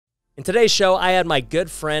In today's show, I had my good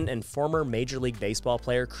friend and former Major League Baseball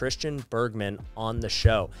player, Christian Bergman, on the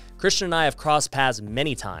show. Christian and I have crossed paths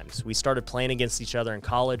many times. We started playing against each other in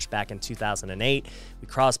college back in 2008. We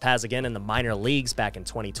crossed paths again in the minor leagues back in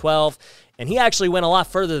 2012. And he actually went a lot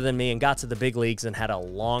further than me and got to the big leagues and had a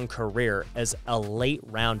long career as a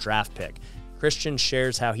late-round draft pick. Christian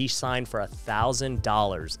shares how he signed for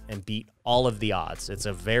 $1,000 and beat all of the odds. It's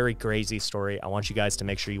a very crazy story. I want you guys to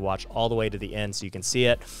make sure you watch all the way to the end so you can see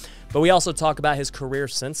it. But we also talk about his career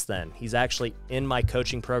since then. He's actually in my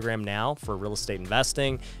coaching program now for real estate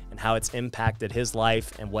investing and how it's impacted his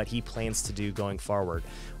life and what he plans to do going forward.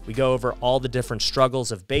 We go over all the different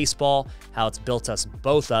struggles of baseball, how it's built us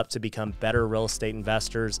both up to become better real estate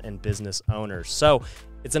investors and business owners. So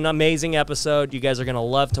it's an amazing episode. You guys are going to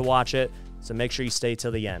love to watch it. So make sure you stay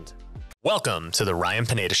till the end. Welcome to the Ryan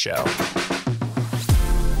Pineda Show,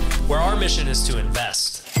 where our mission is to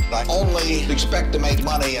invest. I only expect to make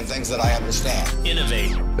money in things that I understand.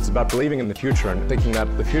 Innovate. It's about believing in the future and thinking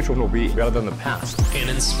that the future will be better than the past. And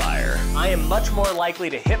inspire. I am much more likely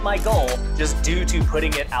to hit my goal just due to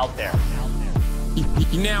putting it out there.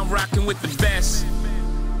 You're now rocking with the best.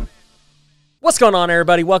 What's going on,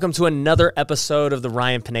 everybody? Welcome to another episode of the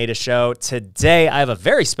Ryan Pineda Show. Today, I have a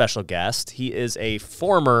very special guest. He is a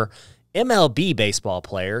former MLB baseball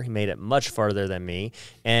player. He made it much farther than me,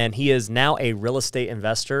 and he is now a real estate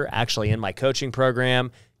investor, actually in my coaching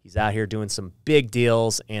program. He's out here doing some big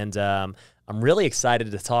deals, and I'm really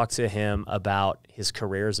excited to talk to him about his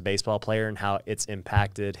career as a baseball player and how it's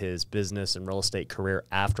impacted his business and real estate career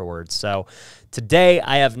afterwards. So today,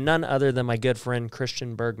 I have none other than my good friend,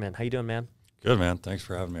 Christian Bergman. How you doing, man? Good, man. Thanks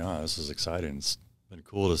for having me on. This is exciting. It's been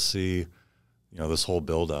cool to see, this whole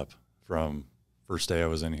build-up from first day I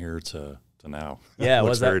was in here to now. Yeah, it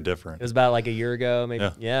looks very different. It was about like a year ago, maybe.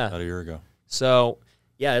 Yeah, about a year ago. So,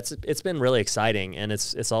 yeah, it's been really exciting, and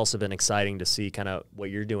it's also been exciting to see kind of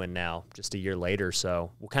what you're doing now, just a year later.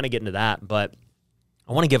 So we'll kind of get into that, but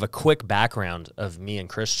I want to give a quick background of me and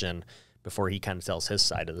Christian before he kind of tells his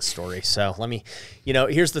side of the story. So let me,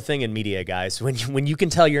 here's the thing in media, guys. When you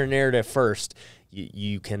can tell your narrative first,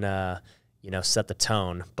 you can, set the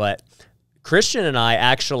tone. But Christian and I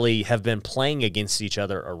actually have been playing against each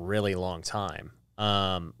other a really long time.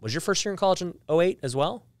 Was your first year in college in 2008 as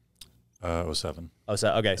well? 07. Oh,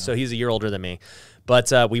 so okay. Yeah. So he's a year older than me.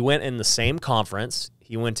 But we went in the same conference.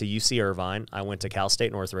 He went to UC Irvine. I went to Cal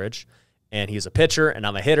State Northridge. And he's a pitcher, and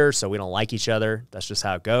I'm a hitter, so we don't like each other. That's just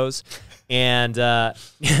how it goes. And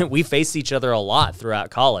we faced each other a lot throughout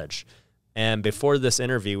college. And before this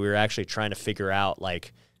interview, we were actually trying to figure out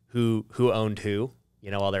like who owned who,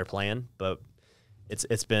 while they're playing. But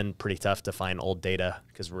it's been pretty tough to find old data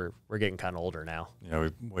because we're getting kind of older now. Yeah,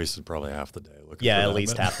 we wasted probably half the day looking. Yeah, for at that,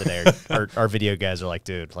 least but. half the day. Our video guys are like,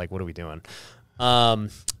 dude, like, what are we doing?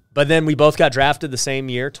 But then we both got drafted the same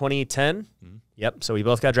year, 2010. Mm-hmm. Yep. So we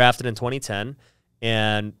both got drafted in 2010,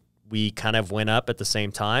 and we kind of went up at the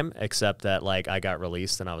same time, except that like I got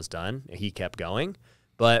released and I was done. He kept going,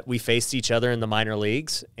 but we faced each other in the minor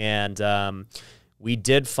leagues, and we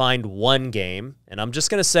did find one game. And I'm just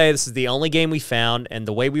gonna say this is the only game we found, and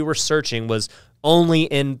the way we were searching was only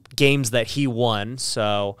in games that he won.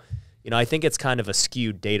 So, I think it's kind of a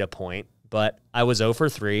skewed data point. But I was 0 for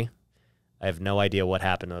 3. I have no idea what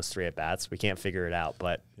happened to those 3 at-bats. We can't figure it out,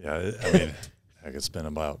 but Yeah, I mean, heck, it's been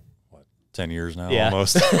about, 10 years now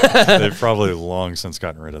almost. They've probably long since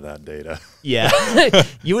gotten rid of that data. Yeah.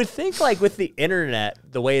 You would think, like, with the internet,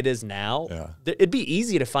 the way it is now, it'd be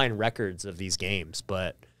easy to find records of these games.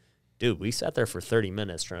 But, dude, we sat there for 30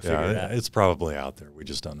 minutes trying to figure it out. It's probably out there. We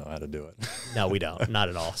just don't know how to do it. No, we don't. Not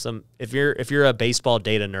at all. If you're a baseball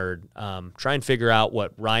data nerd, try and figure out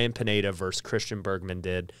what Ryan Pineda versus Christian Bergman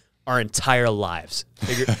did our entire lives.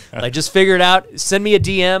 Just figure it out. Send me a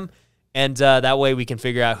DM, and that way we can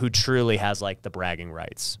figure out who truly has like the bragging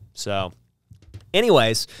rights. So,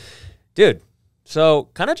 anyways, dude, so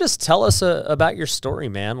kind of just tell us about your story,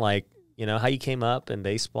 man. Like, how you came up in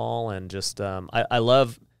baseball, and just I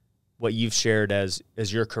love what you've shared as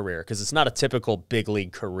your career, because it's not a typical big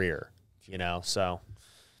league career, So,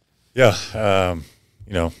 yeah,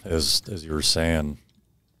 as you were saying,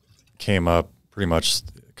 came up pretty much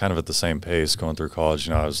kind of at the same pace going through college.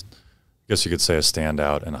 I guess you could say a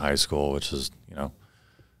standout in high school, which is,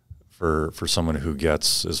 for someone who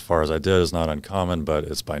gets as far as I did is not uncommon, but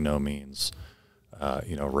it's by no means,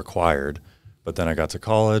 required. But then I got to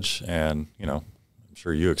college, and, I'm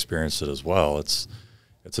sure you experienced it as well. It's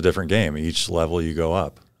a different game. Each level you go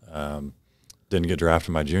up. Didn't get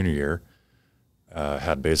drafted my junior year.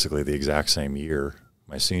 Had basically the exact same year,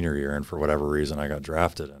 my senior year, and for whatever reason I got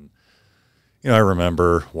drafted. And I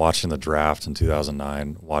remember watching the draft in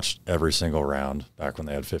 2009, watched every single round back when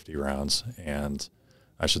they had 50 rounds. And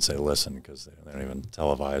I should say listen, because they don't even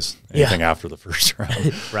televise anything after the first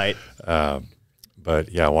round. Right.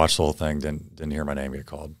 But, yeah, watched the whole thing, didn't hear my name get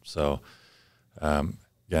called. So, again,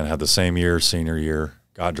 had the same year, senior year,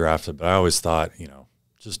 got drafted. But I always thought,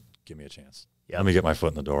 just give me a chance. Yep. Let me get my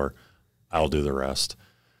foot in the door. I'll do the rest.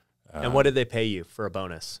 And what did they pay you for a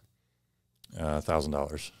bonus?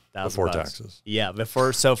 $1,000 before taxes. Yeah,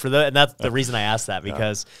 before. So and that's the reason I asked that,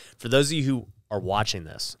 because for those of you who are watching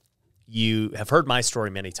this, you have heard my story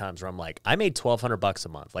many times where I'm like, I made $1,200 a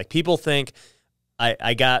month. Like, people think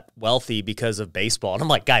I got wealthy because of baseball, and I'm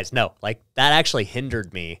like, guys, no, like, that actually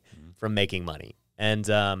hindered me from making money.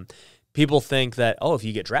 And people think that, oh, if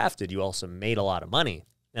you get drafted, you also made a lot of money.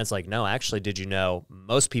 And it's like, no, actually, did you know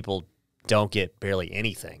most people don't get barely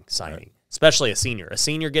anything signing, right. Especially a senior. A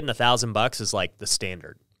senior getting $1,000 is like the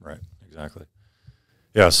standard. Right, exactly.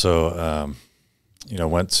 Yeah, so,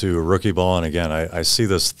 went to rookie ball, and again, I see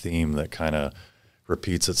this theme that kind of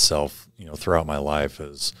repeats itself, throughout my life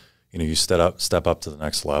is, you step up to the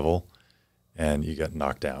next level, and you get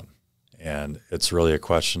knocked down. And it's really a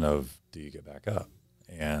question of, do you get back up?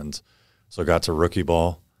 And so got to rookie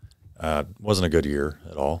ball. Wasn't a good year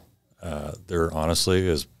at all. There honestly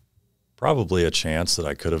is probably a chance that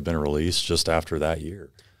I could have been released just after that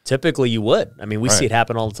year. Typically you would. I mean, we see it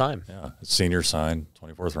happen all the time. Yeah. Senior sign,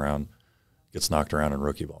 24th round, gets knocked around in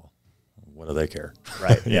rookie ball. What do they care?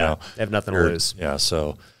 Right. Yeah. They have nothing to lose. Yeah.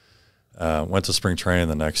 So went to spring training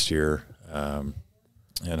the next year and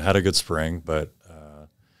had a good spring, but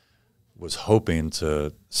was hoping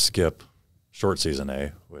to skip short season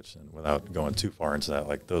A, which, without going too far into that,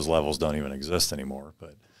 like, those levels don't even exist anymore.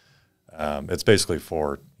 But it's basically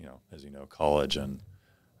for, as you know, college and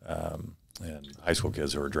high school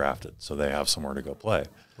kids who are drafted, so they have somewhere to go play.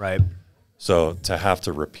 Right. So to have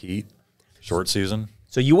to repeat short season.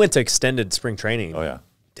 So you went to extended spring training. Oh, yeah.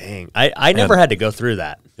 Dang. I never had to go through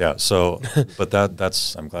that. Yeah. So, but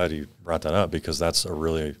that's, I'm glad you brought that up, because that's a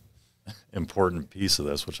really important piece of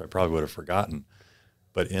this, which I probably would have forgotten.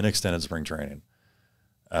 But in extended spring training,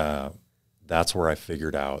 that's where I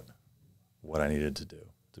figured out what I needed to do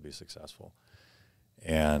to be successful.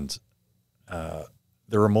 And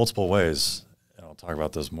there were multiple ways, and I'll talk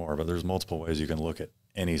about this more, but there's multiple ways you can look at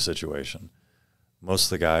any situation. Most of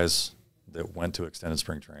the guys that went to extended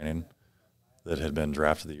spring training that had been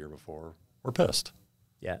drafted the year before were pissed.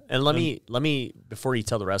 Yeah, and let me before you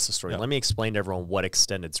tell the rest of the story, let me explain to everyone what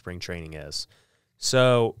extended spring training is.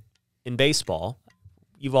 So in baseball,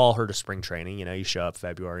 you've all heard of spring training. You show up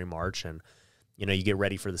February, March, and you get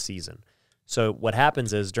ready for the season. So what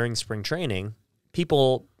happens is, during spring training,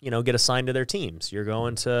 people get assigned to their teams. You're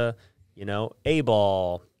going to A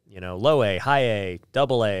ball, low A, high A,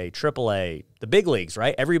 double A, triple A, the big leagues,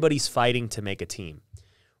 right? Everybody's fighting to make a team.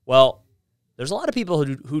 Well, there's a lot of people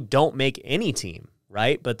who don't make any team,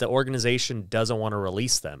 right? But the organization doesn't want to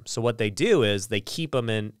release them. So what they do is they keep them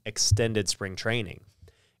in extended spring training.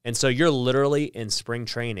 And so you're literally in spring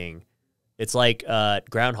training. It's like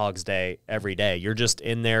Groundhog's Day every day. You're just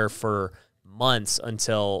in there for months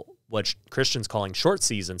until what Christian's calling short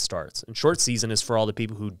season starts. And short season is for all the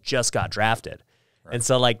people who just got drafted. Right. And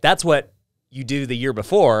so, like, that's what you do the year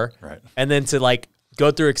before. Right. And then to, like,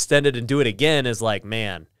 go through extended and do it again is like,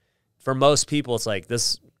 man, for most people, it's like,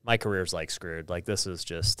 my career's like screwed. Like, this is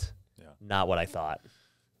just not what I thought.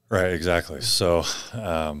 Right, exactly. So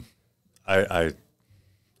I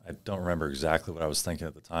don't remember exactly what I was thinking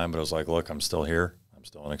at the time, but I was like, look, I'm still here. I'm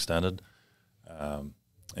still in extended.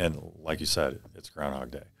 And like you said, it's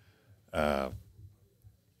Groundhog Day.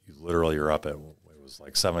 You literally are up at, it was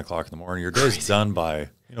like 7 o'clock in the morning. Your day's done by,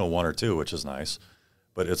 1 or 2, which is nice.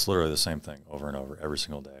 But it's literally the same thing over and over every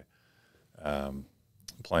single day.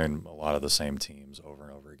 Playing a lot of the same teams over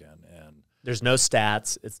and over again. And there's no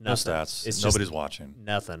stats. It's nothing. No stats. It's nobody's watching.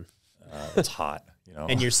 Nothing. It's hot,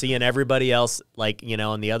 And you're seeing everybody else, like,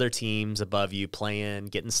 on the other teams above you playing,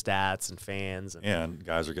 getting stats and fans. And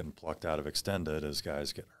guys are getting plucked out of extended as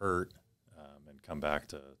guys get hurt and come back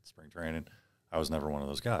to spring training. I was never one of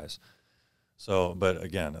those guys. So, but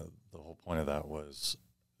again, the whole point of that was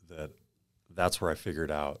that's where I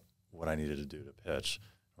figured out what I needed to do to pitch.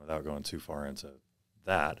 Without going too far into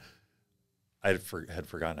that, I had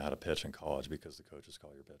forgotten how to pitch in college because the coaches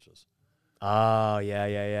call your pitches. Oh,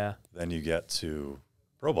 yeah. Then you get to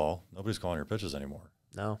pro ball, nobody's calling your pitches anymore.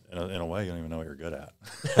 No. In a way, you don't even know what you're good at.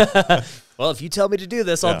 Well, if you tell me to do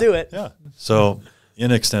this, I'll do it. Yeah. So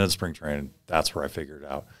in extended spring training, that's where I figured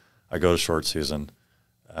out. I go to short season,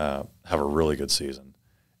 have a really good season,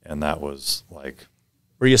 and that was like...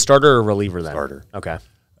 Were you a starter or reliever then? Starter. Okay.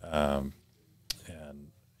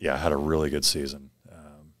 yeah, had a really good season,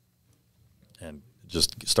 and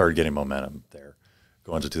just started getting momentum there.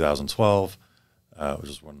 Going to 2012, which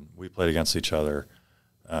is when we played against each other,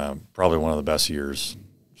 probably one of the best years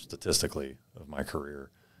statistically of my career,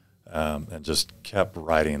 and just kept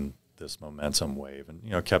riding this momentum wave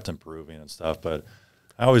and, kept improving and stuff. But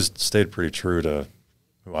I always stayed pretty true to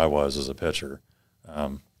who I was as a pitcher.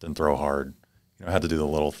 Didn't throw hard, had to do the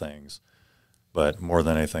little things. But more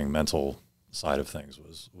than anything, mental side of things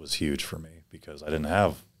was huge for me because I didn't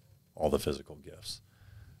have all the physical gifts,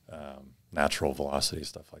 natural velocity,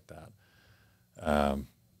 stuff like that.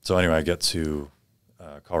 So anyway, I get to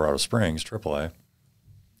Colorado Springs, AAA,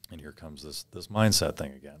 and here comes this mindset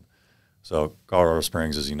thing again. So Colorado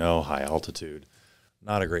Springs, as you know, high altitude,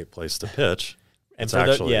 not a great place to pitch. And it's for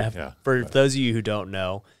actually, for those of you who don't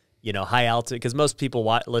know, high altitude, because most people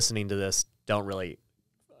listening to this don't really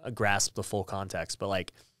grasp the full context. But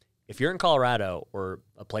like, if you're in Colorado or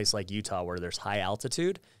a place like Utah where there's high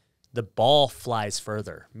altitude, the ball flies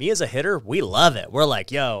further. Me as a hitter, we love it. We're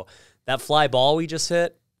like, yo, that fly ball we just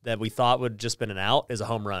hit that we thought would just been an out is a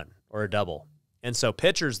home run or a double. And so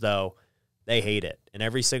pitchers, though, they hate it. And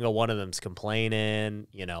every single one of them's complaining,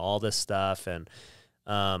 all this stuff. And,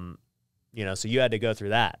 so you had to go through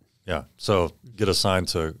that. Yeah. So get assigned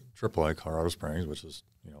to AAA Colorado Springs, which is,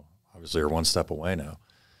 obviously are one step away now.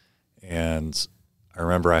 And I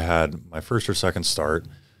remember I had my first or second start,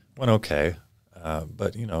 went okay.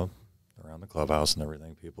 But, around the clubhouse and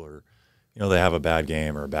everything, people are, they have a bad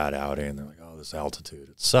game or a bad outing. And they're like, oh, this altitude,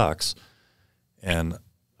 it sucks. And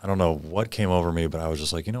I don't know what came over me, but I was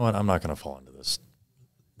just like, you know what? I'm not going to fall into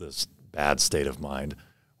this bad state of mind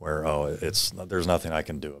where, there's nothing I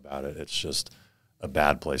can do about it. It's just a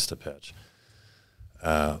bad place to pitch.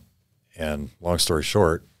 And long story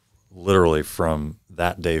short, literally from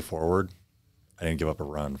that day forward, I didn't give up a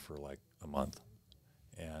run for like a month.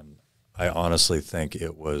 And I honestly think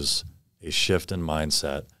it was a shift in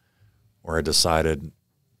mindset where I decided,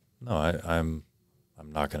 no, I'm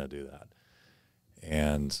not going to do that.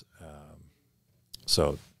 And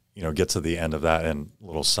so, get to the end of that. And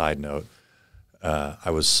little side note,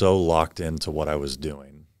 I was so locked into what I was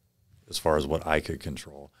doing as far as what I could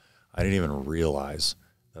control. I didn't even realize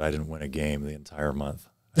that I didn't win a game the entire month.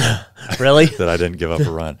 Really? That I didn't give up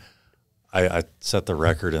a run. I set the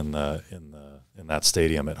record in that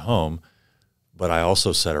stadium at home, but I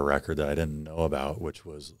also set a record that I didn't know about, which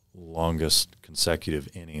was longest consecutive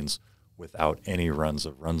innings without any runs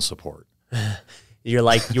of run support. You were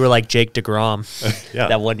like Jake DeGrom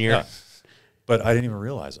that one year. Yeah. But I didn't even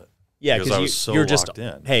realize it. Yeah, because I was so you're locked just,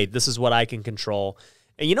 in. Hey, this is what I can control.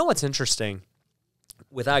 And you know what's interesting?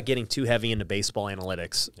 Without getting too heavy into baseball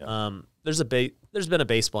analytics, there's been a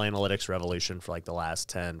baseball analytics revolution for like the last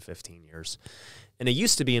 10, 15 years. And it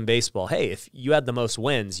used to be in baseball, hey, if you had the most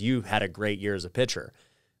wins, you had a great year as a pitcher.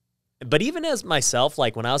 But even as myself,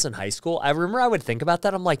 like when I was in high school, I remember I would think about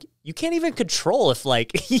that. I'm like, you can't even control if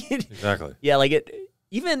like Exactly. Yeah, like it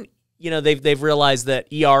even, they've realized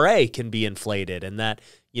that ERA can be inflated and that,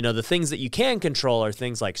 the things that you can control are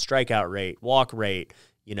things like strikeout rate, walk rate,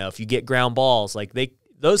 if you get ground balls, like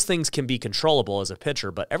those things can be controllable as a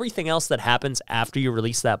pitcher, but everything else that happens after you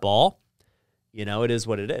release that ball, it is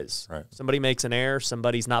what it is. Right. Somebody makes an error,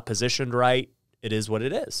 somebody's not positioned right, it is what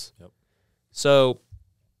it is. Yep. So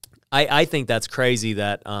I think that's crazy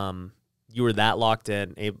that you were that locked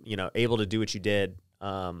in, able to do what you did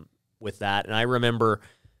with that. And I remember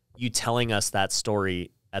you telling us that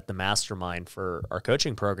story at the mastermind for our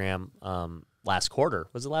coaching program last quarter.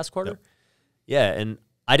 Was it last quarter? Yep. Yeah, and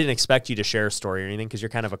I didn't expect you to share a story or anything because you're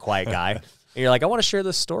kind of a quiet guy. And you're like, I want to share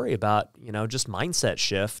this story about, just mindset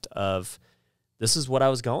shift of this is what I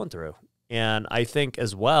was going through. And I think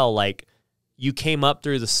as well, like you came up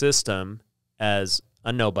through the system as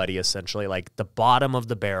a nobody, essentially, like the bottom of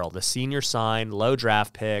the barrel, the senior sign, low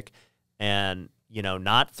draft pick, and,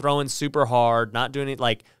 not throwing super hard, not doing it.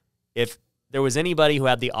 Like if there was anybody who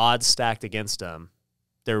had the odds stacked against them,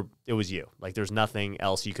 it was you. Like there's nothing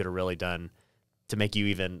else you could have really done to make you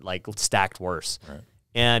even like stacked worse. Right.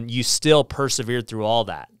 And you still persevered through all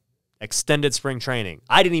that. Extended spring training.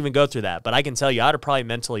 I didn't even go through that, but I can tell you I'd have probably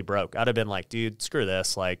mentally broke. I'd have been like, dude, screw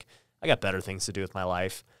this. Like I got better things to do with my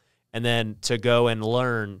life. And then to go and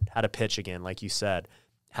learn how to pitch again, like you said,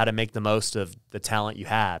 how to make the most of the talent you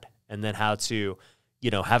had, and then how to,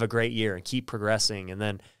 have a great year and keep progressing and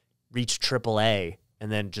then reach AAA and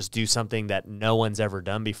then just do something that no one's ever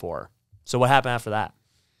done before. So what happened after that?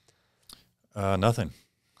 Nothing.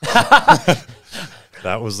 That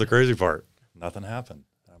was the crazy part. Nothing happened.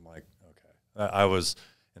 I'm like, okay. I was,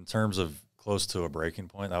 in terms of close to a breaking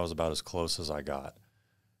point, that was about as close as I got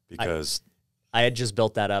because I had just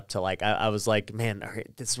built that up to like, I was like, man, all right,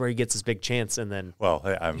 this is where he gets his big chance. And then, Well,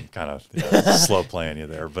 hey, I'm kind of slow playing you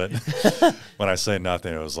there, but when I say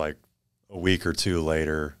nothing, it was like a week or two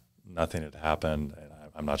later, nothing had happened. And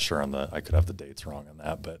I'm not sure on I could have the dates wrong on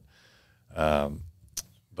that,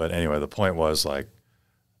 but anyway, the point was like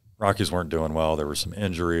Rockies weren't doing well. There were some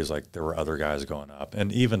injuries, like there were other guys going up.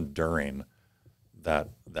 And even during that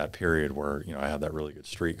period where, I had that really good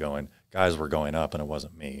streak going, guys were going up and it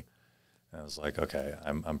wasn't me. And I was like, okay,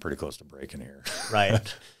 I'm pretty close to breaking here. right.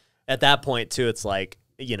 At that point too, it's like,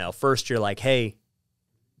 first you're like, hey,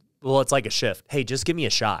 well, it's like a shift. Hey, just give me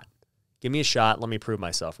a shot. Give me a shot. Let me prove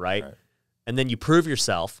myself. Right. And then you prove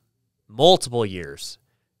yourself multiple years.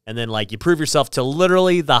 And then like you prove yourself to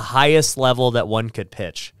literally the highest level that one could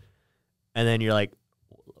pitch. And then you're like,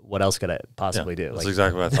 what else could I possibly do? That's like,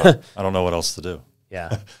 exactly what I thought. I don't know what else to do.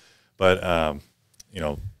 Yeah. But,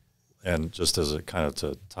 and just as a kind of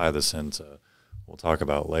to tie this into, we'll talk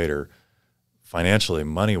about later, financially,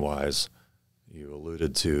 money-wise, you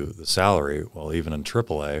alluded to the salary. Well, even in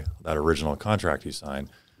AAA, that original contract you signed,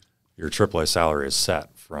 your AAA salary is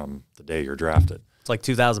set from the day you're drafted. It's like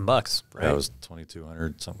 $2,000, right? Yeah, it was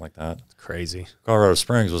 $2,200, something like that. It's crazy. Colorado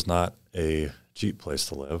Springs was not a cheap place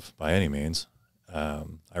to live by any means. I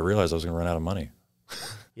realized I was going to run out of money.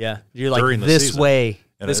 Yeah, you're like During the this season. way,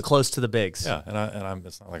 And this it- close to the bigs. Yeah, and I'm.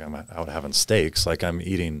 It's not like I'm out having steaks. Like I'm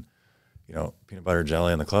eating, peanut butter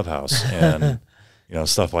jelly in the clubhouse and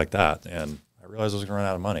stuff like that. And I realized I was going to run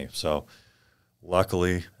out of money. So,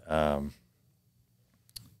 luckily, I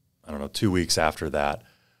don't know. 2 weeks after that,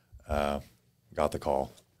 got the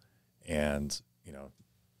call, and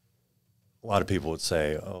a lot of people would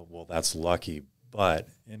say, "Oh, well, that's lucky."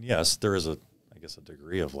 And yes, there is a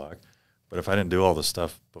degree of luck. But if I didn't do all this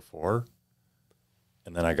stuff before,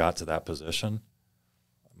 and then I got to that position,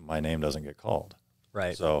 my name doesn't get called.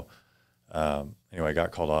 Right. So anyway, I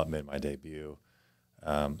got called up, made my debut.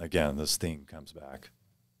 Again, this theme comes back.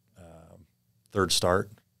 Third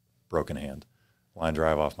start, broken hand. Line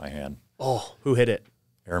drive off my hand. Oh, who hit it?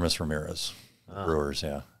 Aramis Ramirez, the Brewers,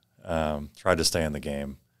 yeah. Tried to stay in the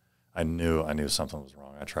game. I knew something was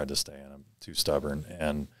wrong. I tried to stay in. I'm too stubborn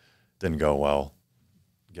and didn't go well.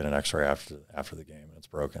 Get an X-ray after the game, and it's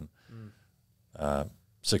broken.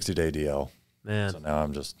 60-day DL. Man. So now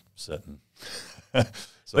I'm just sitting.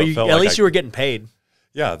 So But at least you were getting paid.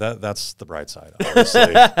 Yeah, that's the bright side.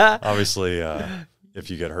 Obviously, if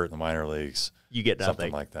you get hurt in the minor leagues, You get nothing.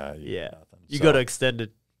 something like that, you get nothing. You So, go to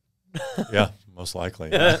extended. yeah, most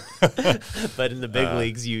likely. Yeah. But in the big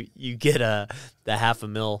leagues, you get the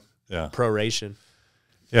 $500,000 Yeah. proration.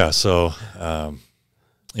 Yeah. So,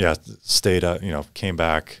 stayed up, came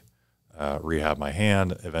back, rehabbed my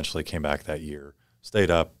hand, eventually came back that year, stayed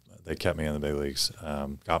up. They kept me in the big leagues,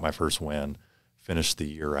 got my first win, finished the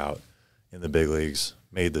year out in the big leagues,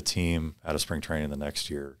 made the team out of spring training the next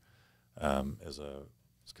year as a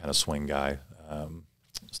kind of swing guy,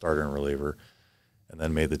 starter and reliever, and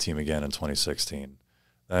then made the team again in 2016.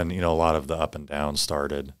 Then, a lot of the up and down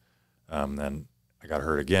started. Then I got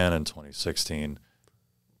hurt again in 2016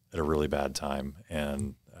 at a really bad time,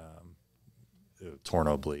 and torn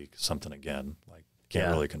oblique, something again, like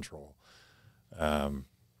can't really control.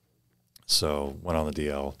 So went on the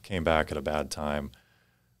DL, came back at a bad time.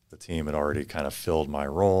 The team had already kind of filled my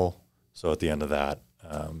role. So at the end of that,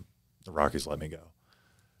 the Rockies let me go.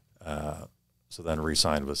 So then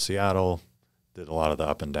re-signed with Seattle, did a lot of the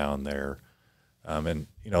up and down there. And,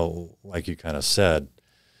 like you kind of said,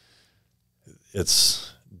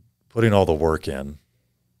 it's putting all the work in,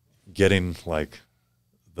 getting like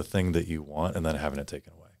the thing that you want and then having it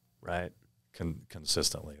taken away. Right.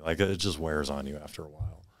 Consistently. Like it just wears on you after a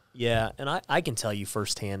while. Yeah, and I can tell you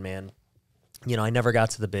firsthand, man, I never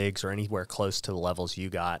got to the bigs or anywhere close to the levels you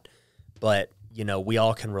got, but, we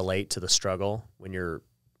all can relate to the struggle when you're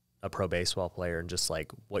a pro baseball player and just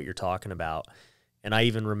like what you're talking about. And I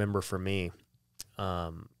even remember for me,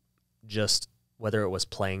 just whether it was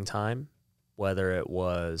playing time, whether it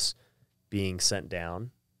was being sent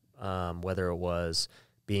down, whether it was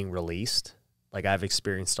being released, like I've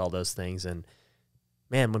experienced all those things. And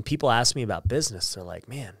man, when people ask me about business, they're like,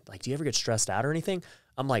 man, like, do you ever get stressed out or anything?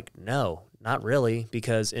 I'm like, no, not really.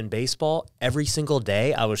 Because in baseball, every single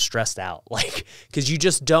day I was stressed out. Like, cause you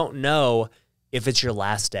just don't know if it's your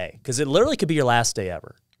last day. Cause it literally could be your last day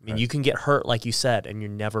ever. I mean, you can get hurt, like you said, and you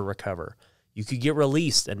never recover. You could get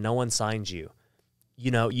released and no one signs you.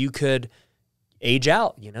 You could age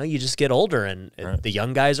out, you just get older and the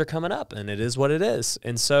young guys are coming up and it is what it is.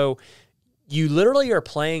 And so you literally are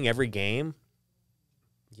playing every game,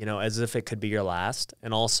 as if it could be your last.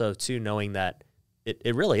 And also too, knowing that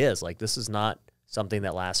it really is like, this is not something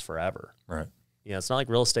that lasts forever. Right. It's not like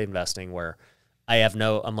real estate investing where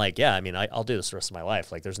I'm like, yeah, I mean, I'll do this the rest of my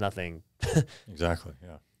life. Like there's nothing. Exactly.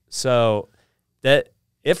 Yeah. So that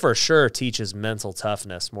it for sure teaches mental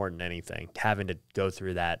toughness more than anything, having to go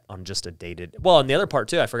through that on just a dated. Well, and the other part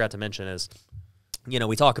too, I forgot to mention is,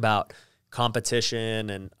 we talk about competition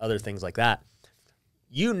and other things like that.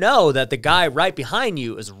 That the guy right behind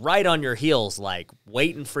you is right on your heels, like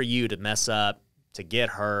waiting for you to mess up, to get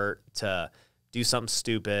hurt, to do something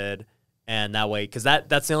stupid. And that way, because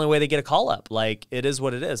that's the only way they get a call up. Like, it is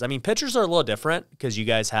what it is. I mean, pitchers are a little different because you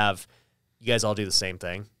guys all do the same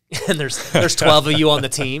thing. And there's 12 of you on the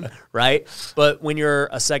team, right? But when you're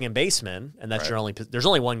a second baseman and that's there's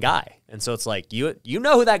only one guy. And so it's like, you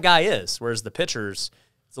know who that guy is. Whereas the pitchers,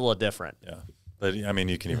 it's a little different. Yeah. But, I mean,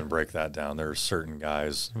 you can even break that down. There are certain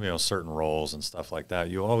guys, certain roles and stuff like that.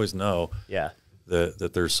 You always know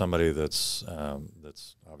that there's somebody that's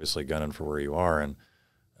obviously gunning for where you are. And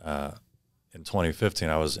in 2015,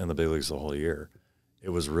 I was in the big leagues the whole year. It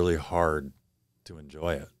was really hard to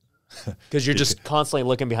enjoy it. Because you're just constantly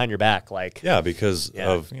looking behind your back. Because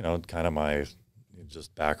of, kind of my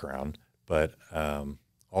just background. But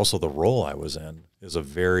also the role I was in is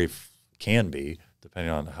can be,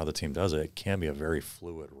 depending on how the team does it, it can be a very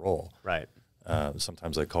fluid role. Right.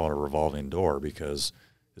 Sometimes they call it a revolving door because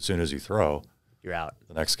as soon as you throw, you're out.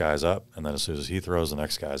 The next guy's up, and then as soon as he throws, the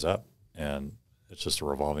next guy's up, and it's just a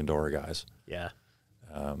revolving door of guys. Yeah.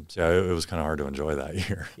 It was kind of hard to enjoy that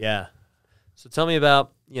year. Yeah. So tell me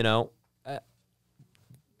about,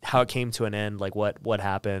 how it came to an end, like what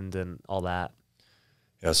happened and all that.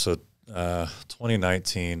 Yeah, so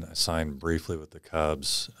 2019, I signed briefly with the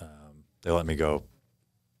Cubs. They let me go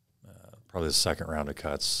probably the second round of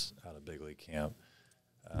cuts out of big league camp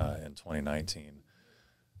in 2019.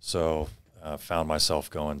 So found myself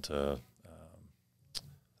going to,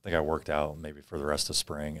 I think I worked out maybe for the rest of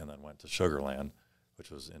spring and then went to Sugarland, which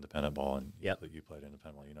was independent ball. And you played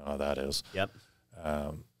independent ball. You know how that is. Yep.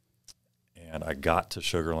 And I got to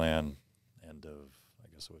Sugarland end of, I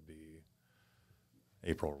guess it would be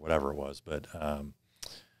April or whatever it was. But as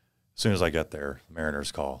soon as I get there, the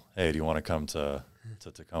Mariners call, hey, do you want to come to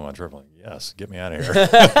Tacoma and Triple? Yes, get me out of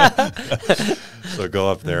here. So go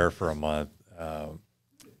up there for a month.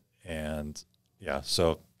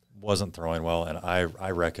 So wasn't throwing well. And I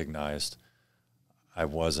recognized I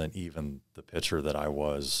wasn't even the pitcher that I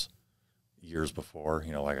was years before.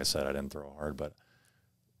 Like I said, I didn't throw hard, but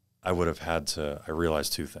I would have had to, I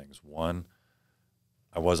realized two things. One,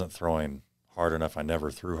 I wasn't throwing hard enough. I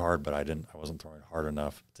never threw hard, but I wasn't throwing hard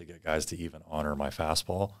enough to get guys to even honor my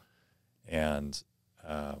fastball. And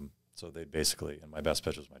so they'd basically, and my best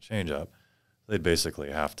pitch was my changeup, they'd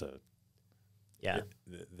basically have to,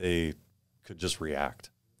 they could just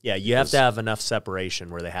react. Yeah, you have to have enough separation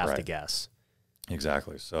where they have to guess.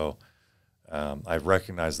 Exactly. So I've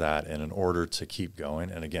recognized that, and in order to keep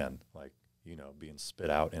going, and again, being spit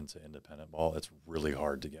out into independent ball, it's really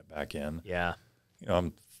hard to get back in. Yeah.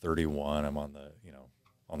 I'm 31. I'm on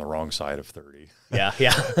the wrong side of 30. Yeah.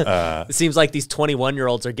 It seems like these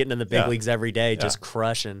 21-year-olds are getting in the big leagues every day, just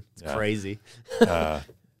crushing. It's crazy.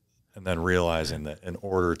 And then realizing that in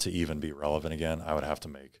order to even be relevant again, I would have to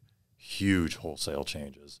make huge wholesale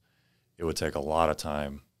changes. It would take a lot of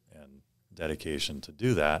time and dedication to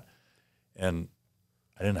do that, and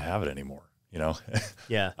I didn't have it anymore.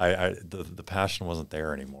 Yeah. The passion wasn't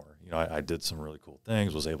there anymore. I did some really cool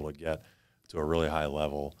things, was able to get to a really high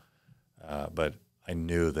level, but I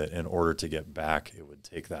knew that in order to get back, it would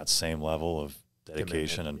take that same level of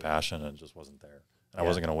dedication and passion, and it just wasn't there. And I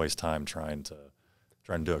wasn't going to waste time trying to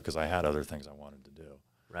do it because I had other things I wanted to do.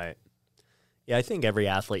 Right. Yeah, I think every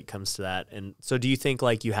athlete comes to that. And so do you think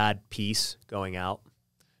you had peace going out?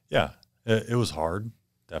 Yeah, it was hard,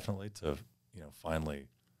 definitely, to finally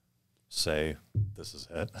say this is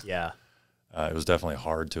it. Yeah. It was definitely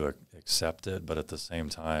hard to accept it, but at the same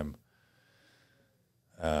time,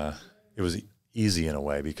 it was easy in a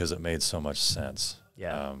way because it made so much sense.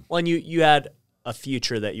 Yeah. Well, and you had a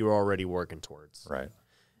future that you were already working towards. Right.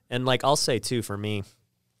 And I'll say too, for me,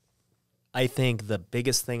 I think the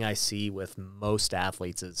biggest thing I see with most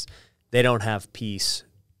athletes is they don't have peace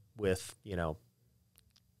with,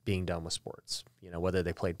 being done with sports, whether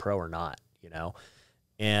they played pro or not,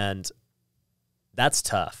 and that's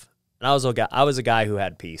tough. And I was a guy who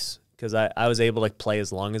had peace because I was able to play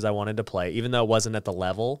as long as I wanted to play. Even though it wasn't at the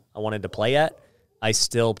level I wanted to play at, I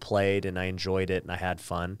still played and I enjoyed it and I had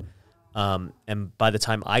fun. And by the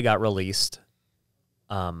time I got released,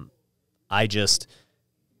 I just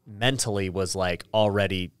mentally was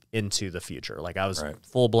already into the future. I was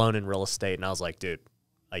full blown in real estate, and I was like, dude,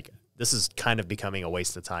 this is kind of becoming a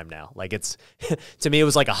waste of time now. Like it's, to me, it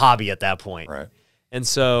was like a hobby at that point. Right. And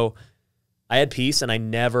so I had peace, and I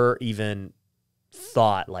never even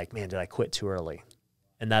thought like, man, did I quit too early?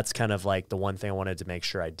 And that's kind of like the one thing I wanted to make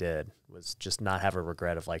sure I did, was just not have a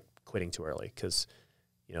regret of like quitting too early, because,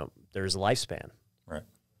 you know, there's a lifespan. Right.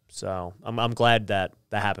 So I'm glad that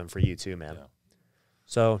happened for you too, man. Yeah.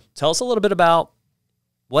 So tell us a little bit about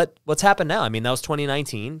what's happened now. I mean, that was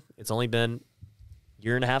 2019. It's only been a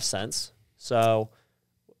year and a half since. So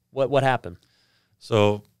what happened?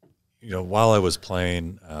 So, you know, while I was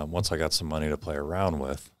playing, once I got some money to play around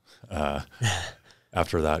with,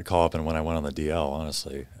 after that call up and when I went on the DL,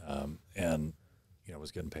 honestly, and, you know,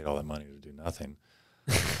 was getting paid all that money to do nothing,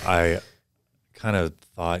 I kind of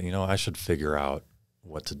thought, you know, I should figure out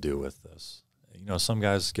what to do with this. You know, some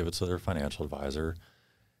guys give it to their financial advisor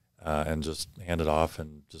and just hand it off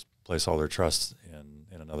and just place all their trust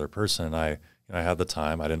in another person. And I had the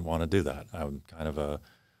time. I didn't want to do that.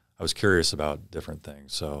 I was curious about different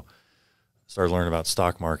things. So started learning about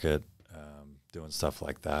stock market, doing stuff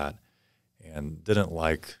like that, and didn't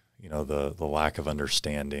like, you know, the lack of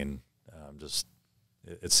understanding.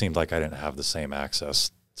 It seemed like I didn't have the same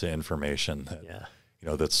access to information that, you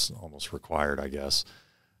know, that's almost required, I guess.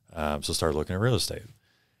 So started looking at real estate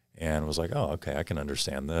and was like, oh, okay, I can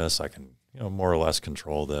understand this. I can, you know, more or less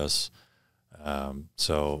control this.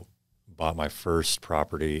 So bought my first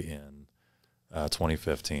property in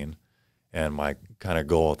 2015. And my kind of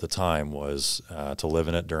goal at the time was to live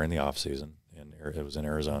in it during the off season. It was in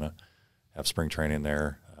Arizona, have spring training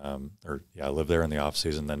there. Live there in the off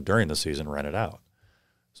season, then during the season, rent it out.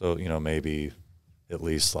 So, you know, maybe at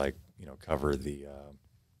least like, you know, cover the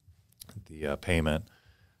payment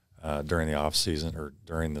during the off season or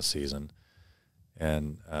during the season,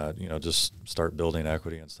 and you know, just start building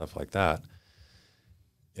equity and stuff like that.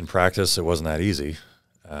 In practice, it wasn't that easy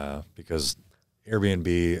because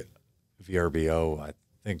Airbnb, VRBO, I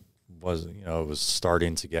think was, you know, it was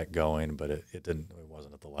starting to get going, but it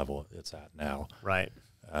wasn't at the level it's at now. Right.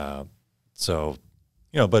 So,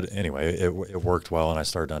 you know, but anyway, it worked well, and I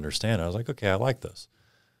started to understand. I was like, okay, I like this.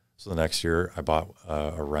 So the next year, I bought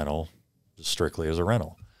a rental, just strictly as a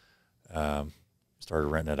rental. Started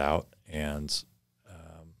renting it out, and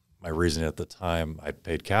my reason at the time, I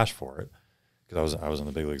paid cash for it because I was in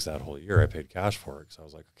the big leagues that whole year. I paid cash for it because I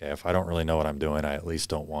was like, okay, if I don't really know what I'm doing, I at least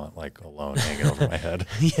don't want like a loan hanging over my head.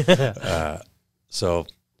 So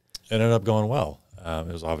it ended up going well.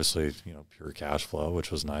 It was obviously, you know, pure cash flow,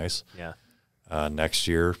 which was nice. Yeah. Next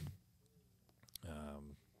year,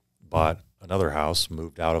 bought another house,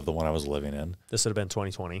 moved out of the one I was living in. This would have been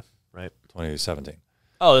 2020, right? 2017.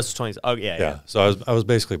 Oh, this was 20. Oh, yeah. So I was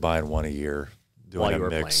basically buying one a year, doing While a you were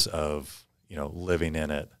mix playing. of, you know, living in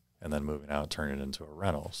it and then moving out, turning it into a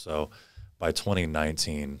rental. So by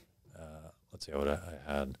 2019, let's see, I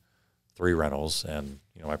had 3 rentals and,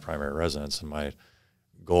 you know, my primary residence. And my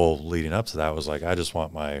goal leading up to that was like, I just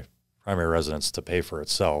want my primary residence to pay for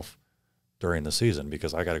itself during the season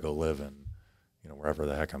because I got to go live in, you know, wherever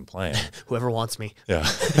the heck I'm playing. Whoever wants me. Yeah.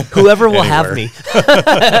 Whoever will have me.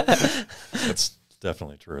 That's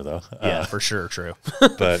definitely true, though. Yeah, for sure, true.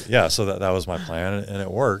 But yeah, so that was my plan, and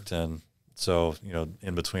it worked. And so, you know,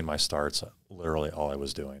 in between my starts, literally all I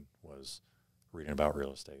was doing was reading about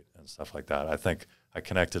real estate and stuff like that. I think I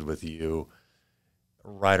connected with you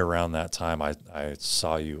right around that time. I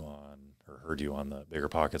saw you on or heard you on the Bigger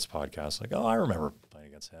Pockets podcast. Like, oh, I remember playing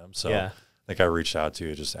against him. So Yeah. I think I reached out to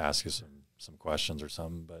you just to ask you some questions or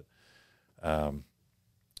something. But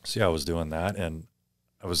so yeah, I was doing that, and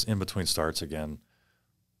I was in between starts again,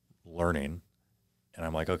 learning, and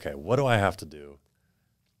I'm like, okay, what do I have to do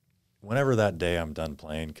whenever that day I'm done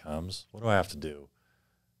playing comes? What do I have to do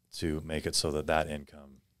to make it so that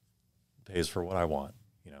income pays for what I want,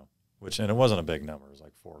 you know? And it wasn't a big number. It was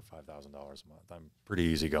like $4,000 or $5,000 a month. I'm pretty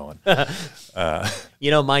easy going. You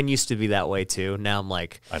know, mine used to be that way too. Now I'm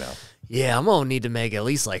like, I know. yeah, I'm gonna need to make at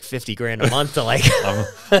least like 50 grand a month to like. I'm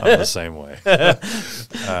the same way.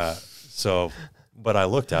 But I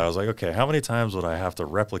looked at it, I was like, okay, how many times would I have to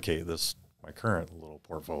replicate my current little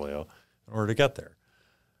portfolio in order to get there?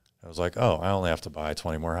 I was like, oh, I only have to buy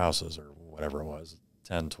 20 more houses or whatever it was,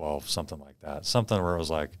 10, 12, something like that. Something where it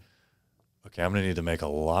was like, okay, I'm going to need to make a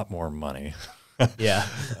lot more money Yeah.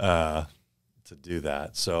 to do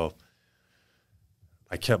that. So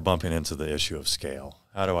I kept bumping into the issue of scale.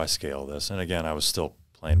 How do I scale this? And again, I was still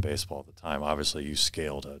playing baseball at the time. Obviously, you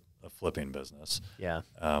scaled a flipping business. Yeah.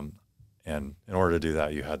 And in order to do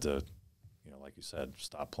that, you had to, you know, like you said,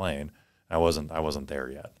 stop playing. I wasn't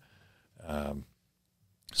there yet.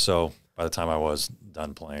 So by the time I was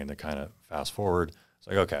done playing, to kind of fast forward, it's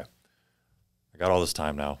like, okay, I got all this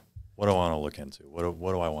time now. what do I want to look into?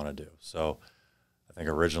 What do I want to do? So I think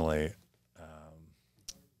originally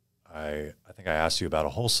I think I asked you about a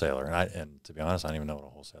wholesaler, and to be honest, I didn't even know what a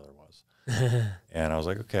wholesaler was. And I was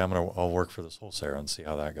like, okay, I'll work for this wholesaler and see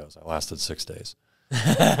how that goes. I lasted 6 days.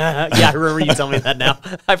 Yeah, I remember you telling me that now.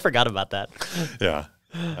 I forgot about that. Yeah.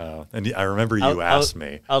 And I remember you asked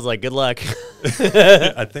me. I was like, good luck.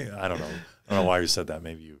 I don't know why you said that.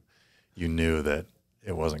 Maybe you knew that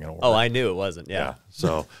it wasn't going to work. Oh, I knew it wasn't. Yeah.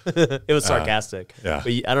 So it was sarcastic. Yeah.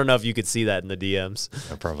 But I don't know if you could see that in the DMs.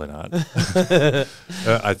 Yeah, probably not.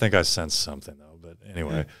 I think I sensed something though. But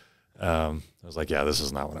anyway, I was like, yeah, this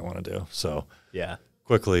is not what I want to do. So yeah,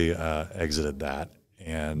 quickly exited that.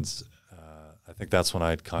 And I think that's when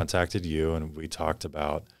I contacted you and we talked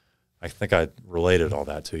about, I think I related all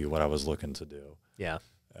that to you, what I was looking to do. Yeah.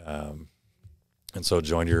 And so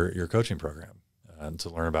joined your coaching program to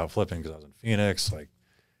learn about flipping because I was in Phoenix, like,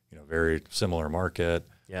 very similar market.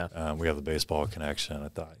 Yeah. We have the baseball connection. I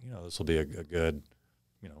thought, this will be a good,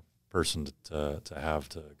 person to have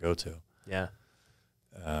to go to. Yeah.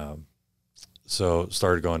 So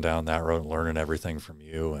started going down that road, learning everything from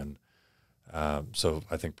you. And so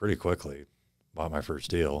I think pretty quickly bought my first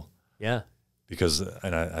deal. Yeah. Because,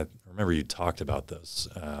 and I remember you talked about this,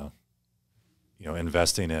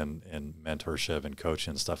 investing in mentorship and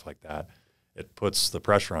coaching and stuff like that. It puts the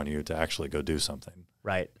pressure on you to actually go do something.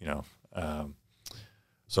 Right.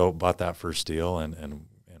 So bought that first deal and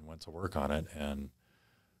went to work on it. And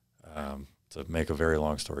to make a very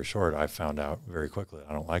long story short, I found out very quickly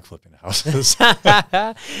I don't like flipping houses.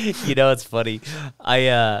 It's funny.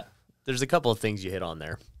 There's a couple of things you hit on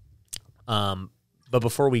there. But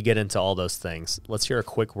before we get into all those things, let's hear a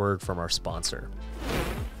quick word from our sponsor.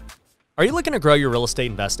 Are you looking to grow your real estate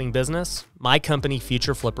investing business? My company,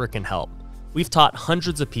 Future Flipper, can help. We've taught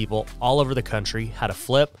hundreds of people all over the country how to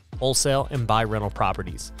flip, wholesale, and buy rental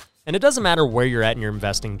properties. And it doesn't matter where you're at in your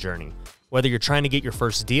investing journey. Whether you're trying to get your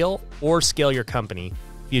first deal or scale your company,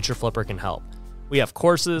 Future Flipper can help. We have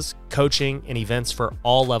courses, coaching, and events for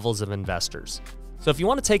all levels of investors. So if you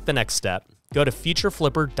want to take the next step, go to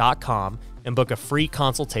futureflipper.com and book a free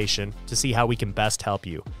consultation to see how we can best help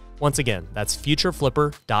you. Once again, that's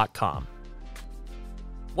futureflipper.com.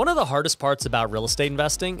 One of the hardest parts about real estate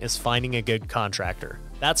investing is finding a good contractor.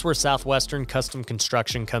 That's where Southwestern Custom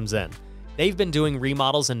Construction comes in. They've been doing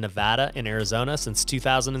remodels in Nevada and Arizona since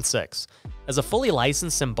 2006. As a fully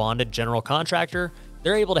licensed and bonded general contractor,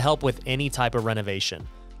 they're able to help with any type of renovation,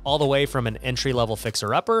 all the way from an entry-level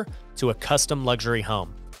fixer-upper to a custom luxury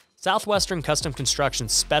home. Southwestern Custom Construction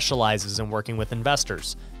specializes in working with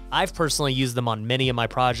investors. I've personally used them on many of my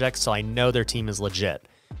projects, so I know their team is legit.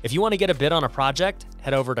 If you want to get a bid on a project,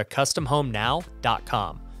 head over to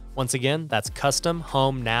customhomenow.com. Once again, that's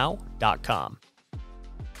customhomenow.com.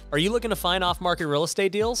 Are you looking to find off-market real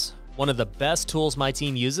estate deals? One of the best tools my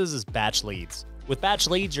team uses is Batch Leads. With Batch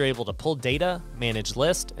Leads, you're able to pull data, manage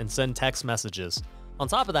lists, and send text messages. On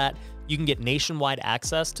top of that, you can get nationwide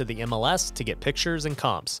access to the MLS to get pictures and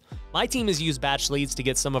comps. My team has used Batch Leads to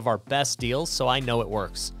get some of our best deals, so I know it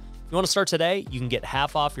works. If you want to start today, you can get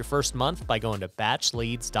half off your first month by going to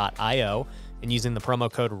batchleads.io and using the promo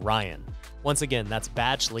code Ryan. Once again, that's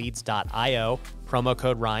batchleads.io, promo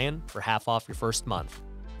code Ryan for half off your first month.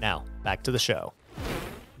 Now, back to the show.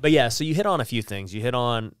 But yeah, so you hit on a few things. You hit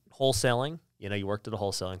on wholesaling. You worked at a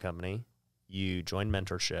wholesaling company. You joined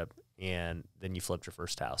mentorship, and then you flipped your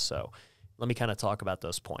first house. So let me kind of talk about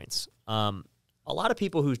those points. A lot of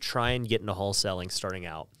people who try and get into wholesaling starting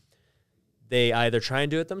out, they either try and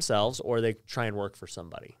do it themselves or they try and work for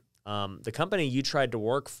somebody. The company you tried to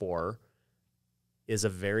work for is a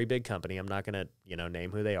very big company. I'm not going to,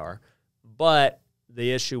 name who they are, but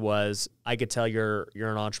the issue was I could tell you're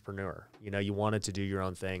an entrepreneur. You wanted to do your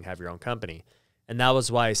own thing, have your own company. And that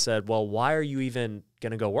was why I said, well, why are you even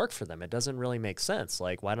going to go work for them? It doesn't really make sense.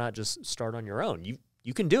 Like, why not just start on your own?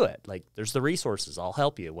 You can do it. Like, there's the resources. I'll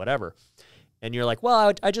help you, whatever. And you're like,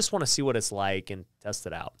 well, I just want to see what it's like and test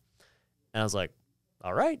it out. And I was like,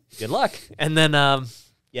 all right, good luck. And then,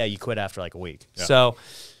 you quit after like a week. Yeah. So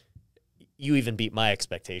you even beat my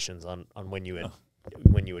expectations on when you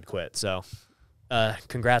would quit. So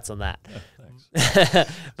congrats on that. Yeah, thanks.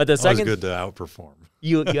 But the second, always good to outperform.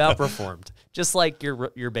 You outperformed, just like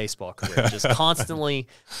your baseball career, just constantly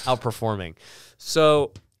outperforming.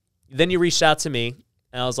 So then you reached out to me,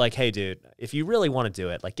 and I was like, hey, dude, if you really want to do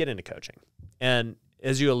it, like, get into coaching. And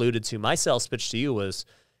as you alluded to, my sales pitch to you was,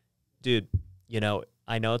 dude,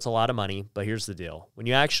 I know it's a lot of money, but here's the deal. When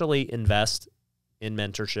you actually invest in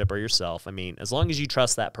mentorship or yourself, as long as you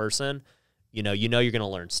trust that person, you're going to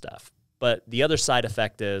learn stuff. But the other side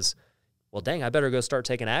effect is, well, dang, I better go start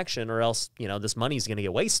taking action or else, this money's going to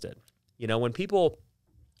get wasted. You know, when people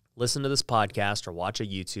listen to this podcast or watch a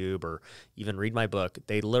YouTube or even read my book,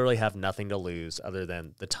 they literally have nothing to lose other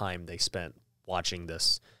than the time they spent watching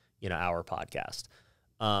this, you know, our podcast.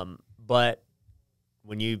 But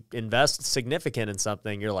when you invest significant in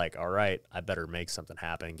something, you're like, all right, I better make something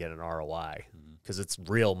happen and get an ROI because it's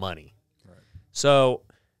real money. Right. So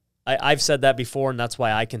I've said that before, and that's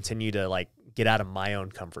why I continue to like get out of my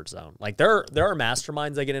own comfort zone. Like there are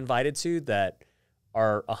masterminds I get invited to that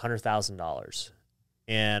are $100,000,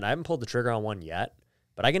 and I haven't pulled the trigger on one yet.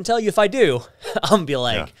 But I can tell you, if I do, I'm gonna be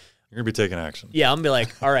like, you're gonna be taking action. Yeah, I'm gonna be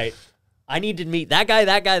like, all right, I need to meet that guy,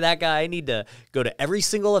 that guy, that guy. I need to go to every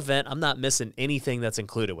single event. I'm not missing anything that's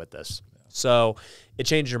included with this. Yeah. So it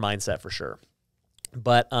changed your mindset for sure.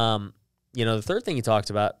 But you know, the third thing you talked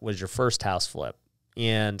about was your first house flip,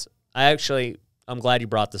 and I'm glad you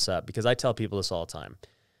brought this up because I tell people this all the time.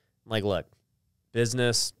 I'm like, look,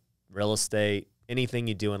 business, real estate, anything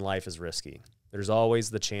you do in life is risky. There's always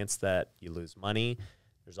the chance that you lose money.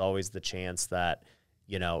 There's always the chance that,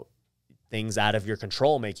 you know, things out of your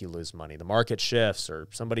control make you lose money. The market shifts or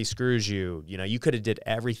somebody screws you. You know, you could have did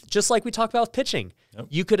everything, just like we talked about with pitching. Yep.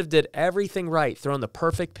 You could have did everything right, thrown the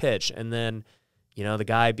perfect pitch, and then, you know, the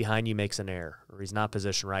guy behind you makes an error or he's not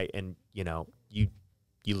positioned right, and, you know, you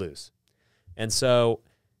lose. And so,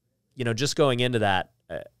 you know, just going into that,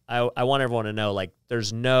 I want everyone to know, like,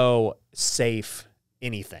 there's no safe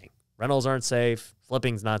anything. Rentals aren't safe.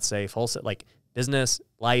 Flipping's not safe. Wholesale, like business,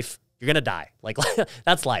 life, you're going to die. Like,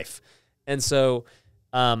 that's life. And so,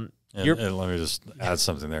 and let me just add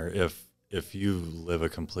something there. If you live a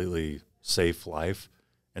completely safe life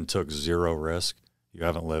and took zero risk, you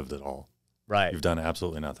haven't lived at all. Right. You've done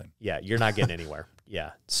absolutely nothing. Yeah. You're not getting anywhere.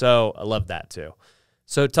 Yeah. So I love that too.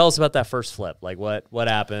 So tell us about that first flip. Like what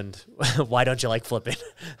happened? Why don't you like flipping?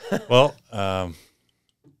 Well, I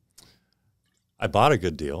bought a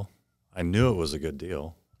good deal. I knew it was a good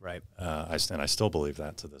deal. Right. I still believe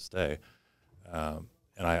that to this day. And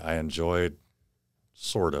I enjoyed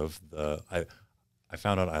sort of I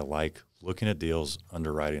found out I like looking at deals,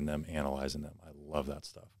 underwriting them, analyzing them. I love that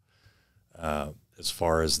stuff. As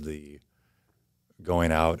far as the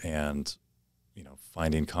going out and, you know,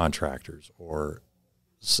 finding contractors or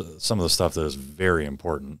some of the stuff that is very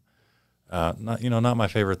important, not my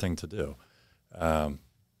favorite thing to do.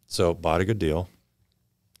 So bought a good deal,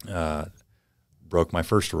 broke my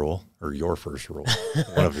first rule, or your first rule,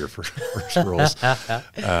 one of your first rules.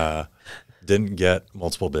 Didn't get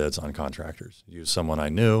multiple bids on contractors. Used someone I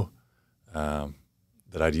knew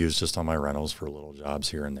that I'd use just on my rentals for little jobs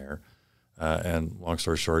here and there. And long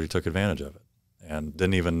story short, he took advantage of it and I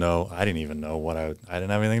didn't even know I didn't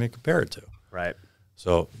have anything to compare it to. Right.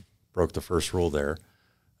 So broke the first rule there.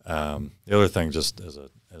 The other thing, just as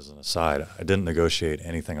an aside, I didn't negotiate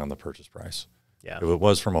anything on the purchase price. Yeah. If it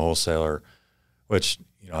was from a wholesaler, which,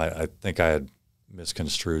 you know, I think I had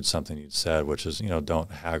misconstrued something you'd said, which is, you know,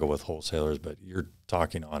 don't haggle with wholesalers, but you're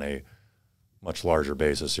talking on a much larger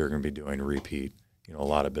basis. You're going to be doing repeat, you know, a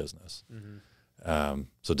lot of business. Mm-hmm.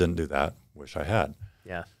 So didn't do that. Wish I had.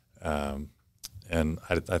 Yeah. And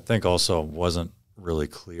I think also wasn't really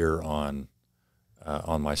clear on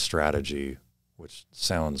my strategy, which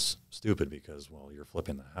sounds stupid because, well, you're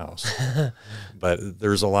flipping the house. But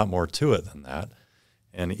there's a lot more to it than that.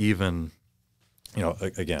 And even, you know,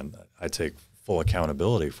 again, I take full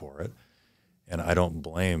accountability for it, and I don't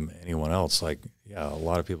blame anyone else. Like, yeah, a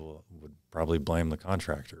lot of people would probably blame the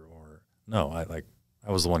contractor, or no,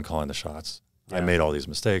 I was the one calling the shots. Yeah. I made all these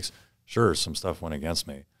mistakes. Sure, some stuff went against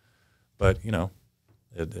me, but, you know,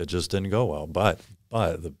 it just didn't go well. But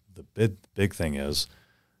the big thing is,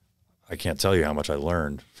 I can't tell you how much I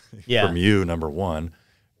learned from you, number one,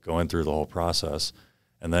 going through the whole process,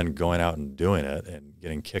 and then going out and doing it and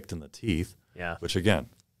getting kicked in the teeth. Yeah. Which, again,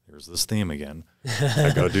 here's this theme again.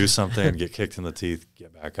 I go do something, get kicked in the teeth,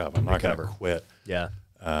 get back up. I'm not going to quit. Yeah.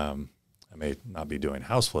 I may not be doing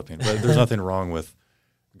house flipping, but there's nothing wrong with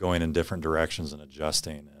going in different directions and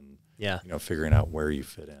adjusting and, you know, figuring out where you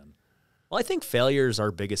fit in. Well, I think failure is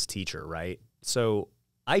our biggest teacher, right? So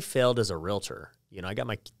I failed as a realtor. You know, I got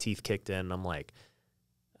my teeth kicked in, and I'm like,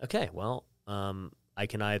 okay, well, I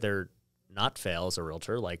can either not fail as a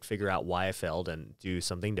realtor, like figure out why I failed and do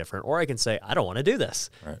something different, or I can say, I don't want to do this.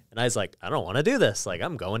 Right. And I was like, I don't want to do this. Like,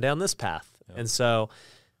 I'm going down this path. Yep. And so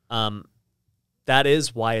that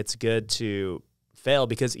is why it's good to fail,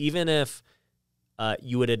 because even if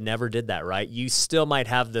you would have never did that, right, you still might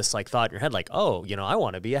have this like thought in your head, like, oh, you know, I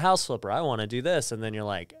want to be a house flipper. I want to do this. And then you're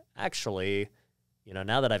like, actually, you know,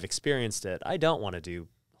 now that I've experienced it, I don't want to do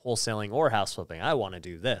wholesaling or house flipping. I want to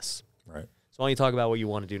do this. Right. So why don't you talk about what you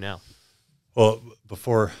want to do now? Well,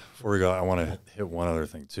 before we go, I want to hit one other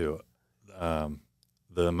thing too.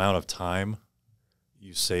 the amount of time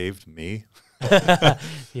you saved me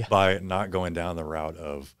Yeah. by not going down the route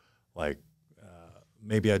of like,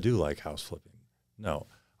 maybe I do like house flipping. No,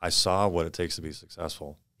 I saw what it takes to be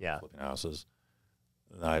successful flipping houses.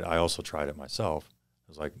 And I also tried it myself. I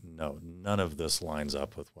was like, no, none of this lines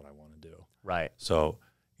up with what I want to do. Right. So,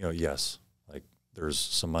 yes, like there's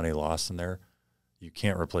some money lost in there. You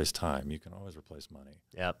can't replace time. You can always replace money.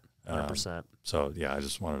 Yep. 100%. So I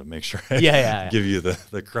just wanted to make sure give you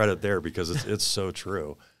the credit there because it's so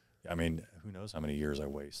true. I mean, who knows how many years I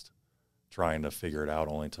waste trying to figure it out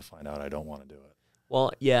only to find out I don't want to do it.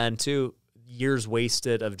 Well, yeah, and 2 years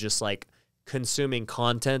wasted of just like consuming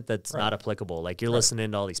content that's not applicable. Like you're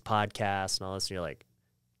listening to all these podcasts and all this, and you're like,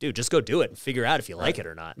 dude, just go do it and figure out if you like it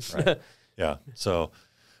or not. Right. Yeah. So,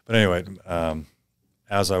 but anyway,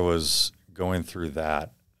 as I was going through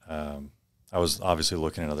that, I was obviously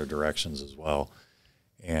looking in other directions as well.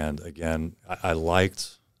 And again, I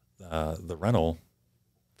liked the rental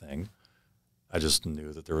thing. I just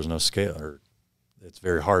knew that there was no scale, or it's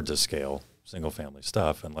very hard to scale single family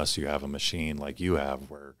stuff unless you have a machine like you have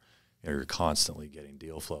where you're constantly getting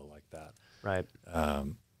deal flow like that. Right.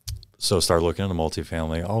 So started looking into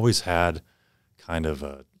multifamily. Always had kind of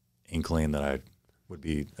a inkling that I would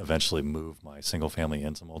be eventually move my single family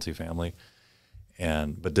into multifamily,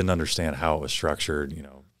 but didn't understand how it was structured.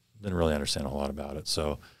 Didn't really understand a whole lot about it.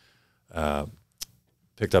 So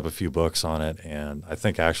picked up a few books on it, and I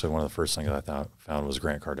think actually one of the first things I found was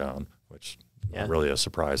Grant Cardone, which not really a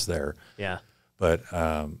surprise there. Yeah. But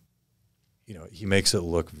he makes it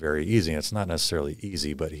look very easy. And it's not necessarily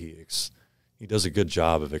easy, but he does a good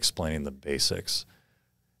job of explaining the basics,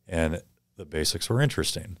 and the basics were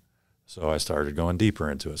interesting. So I started going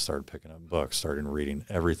deeper into it, started picking up books, started reading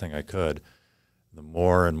everything I could. The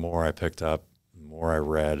more and more I picked up, the more I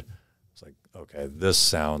read, it's like, okay, this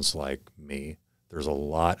sounds like me. There's a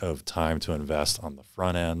lot of time to invest on the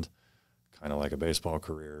front end, kind of like a baseball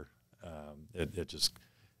career. It just,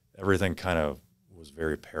 everything kind of was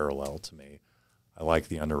very parallel to me. I like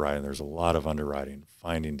the underwriting. There's a lot of underwriting,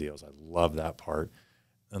 finding deals. I love that part.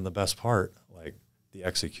 And the best part, like the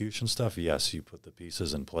execution stuff, yes, you put the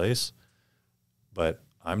pieces in place, but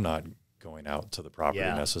I'm not going out to the property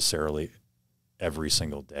necessarily every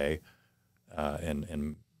single day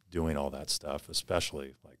and doing all that stuff,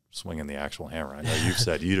 especially like swinging the actual hammer. I know you've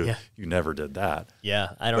said you never did that. Yeah,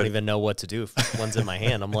 I don't even know what to do if one's in my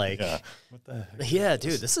hand. I'm like, what the heck? Yeah,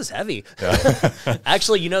 dude, this is heavy. Yeah.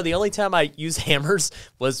 Actually, the only time I use hammers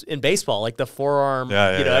was in baseball, like the forearm,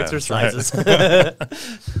 exercises.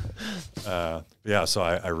 Right. So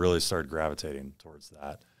I really started gravitating towards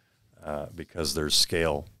that because there's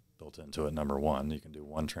scale built into it. Number one, you can do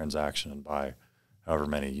one transaction and buy however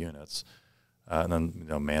many units. And then,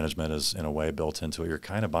 management is in a way built into it. You're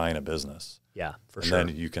kind of buying a business. Yeah, for sure. And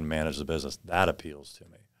then you can manage the business. That appeals to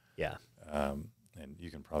me. Yeah. And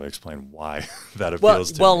you can probably explain why that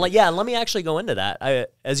appeals to me. Well, yeah, let me actually go into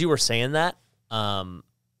that. As you were saying that,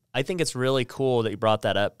 I think it's really cool that you brought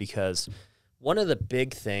that up because one of the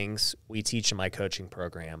big things we teach in my coaching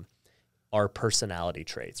program are personality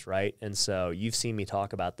traits, right? And so you've seen me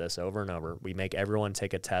talk about this over and over. We make everyone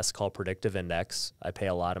take a test called Predictive Index. I pay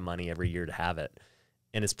a lot of money every year to have it.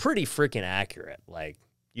 And it's pretty freaking accurate. Like,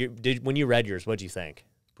 when you read yours, what'd you think?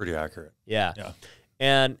 Pretty accurate. Yeah.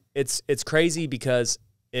 And it's crazy because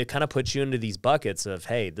it kind of puts you into these buckets of,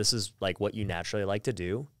 hey, this is like what you naturally like to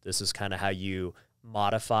do. This is kind of how you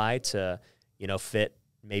modify to, fit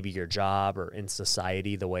maybe your job or in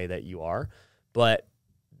society the way that you are. But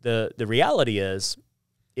the reality is,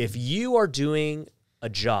 if you are doing a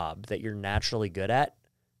job that you're naturally good at,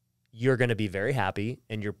 you're going to be very happy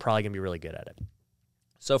and you're probably going to be really good at it.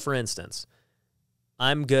 So for instance,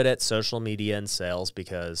 I'm good at social media and sales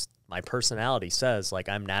because my personality says like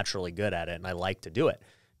I'm naturally good at it and I like to do it.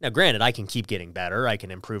 Now, granted, I can keep getting better. I can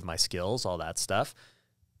improve my skills, all that stuff.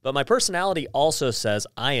 But my personality also says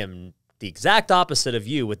I am the exact opposite of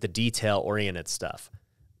you with the detail-oriented stuff.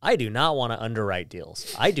 I do not want to underwrite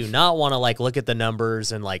deals. I do not want to like look at the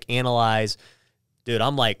numbers and like analyze. Dude,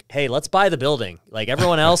 I'm like, hey, let's buy the building. Like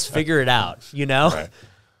everyone else, figure it out, Right.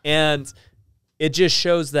 And it just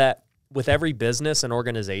shows that with every business and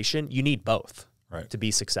organization, you need both to be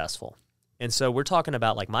successful. And so we're talking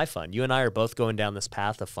about like my fund. You and I are both going down this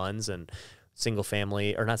path of funds and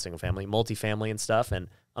multifamily and stuff. And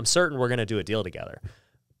I'm certain we're going to do a deal together.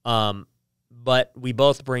 But we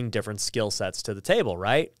both bring different skill sets to the table,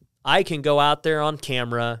 right? I can go out there on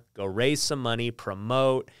camera, go raise some money,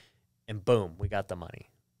 promote, and boom, we got the money.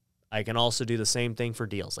 I can also do the same thing for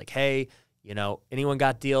deals. Like, hey, anyone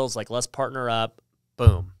got deals? Like, let's partner up.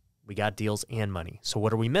 Boom, we got deals and money. So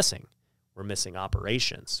what are we missing? We're missing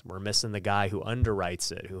operations. We're missing the guy who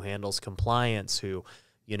underwrites it, who handles compliance, who,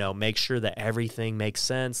 makes sure that everything makes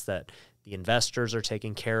sense, that the investors are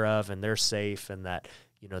taken care of and they're safe, and that,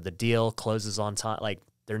 the deal closes on time. Like,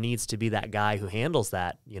 there needs to be that guy who handles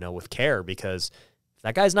that, with care, because if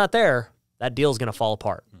that guy's not there, that deal's going to fall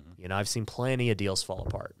apart. I've seen plenty of deals fall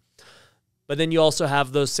apart. But then you also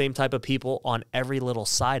have those same type of people on every little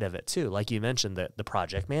side of it too. Like you mentioned, the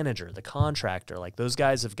project manager, the contractor, like those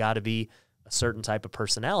guys have got to be a certain type of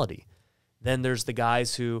personality. Then there's the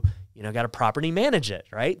guys who, got to property manage it,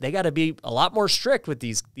 right? They got to be a lot more strict with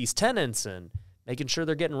these tenants and making sure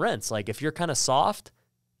they're getting rents. Like, if you're kind of soft,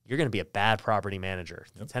 you're going to be a bad property manager.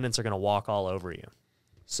 Yep. The tenants are going to walk all over you.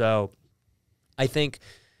 So I think,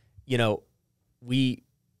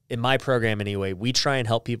 in my program anyway, we try and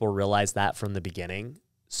help people realize that from the beginning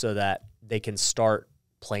so that they can start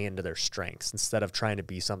playing to their strengths instead of trying to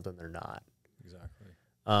be something they're not. Exactly.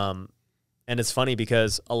 And it's funny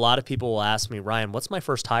because a lot of people will ask me, Ryan, what's my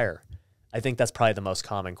first hire? I think that's probably the most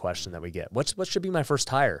common question that we get. What should be my first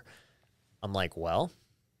hire? I'm like, well,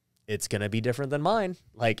 it's going to be different than mine.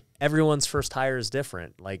 Like, everyone's first hire is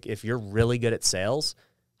different. Like, if you're really good at sales,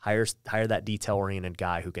 hire that detail-oriented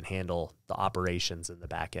guy who can handle the operations in the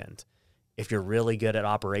back end. If you're really good at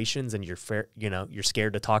operations and you're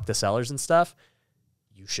scared to talk to sellers and stuff,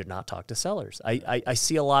 you should not talk to sellers. I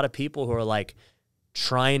see a lot of people who are like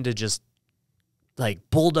trying to just like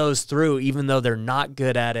bulldoze through, even though they're not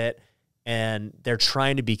good at it, and they're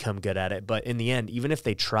trying to become good at it. But in the end, even if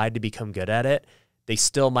they tried to become good at it, they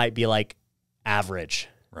still might be like average.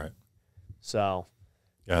 Right. So.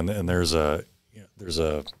 Yeah, and there's a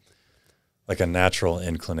natural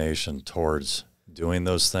inclination towards doing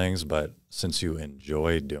those things, but since you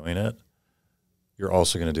enjoy doing it, you're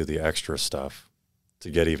also going to do the extra stuff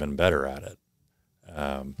to get even better at it.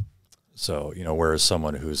 So, whereas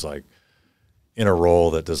someone who's like in a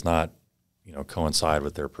role that does not, coincide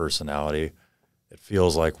with their personality, it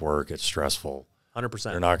feels like work, it's stressful. 100%.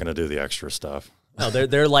 They're not going to do the extra stuff. No,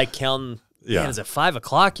 they're like counting, man, is it 5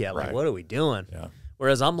 o'clock yet? Like, right. What are we doing? Yeah.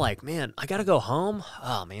 Whereas I'm like, man, I got to go home.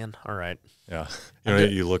 Oh, man. All right. Yeah.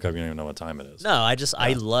 You look up, you don't even know what time it is. No,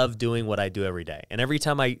 I love doing what I do every day. And every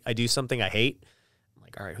time I do something I hate, I'm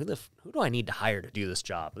like, all right, who do I need to hire to do this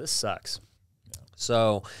job? This sucks. Yeah.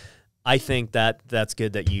 So I think that's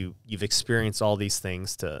good that you've experienced all these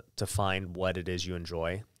things to find what it is you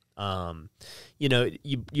enjoy.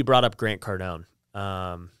 You brought up Grant Cardone.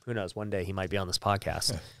 Who knows? One day he might be on this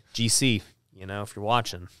podcast. GC, if you're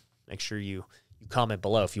watching, make sure you comment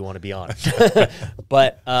below if you want to be on.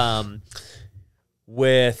 But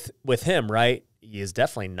with him, right, he is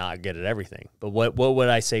definitely not good at everything. But what would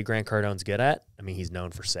I say Grant Cardone's good at? I mean, he's known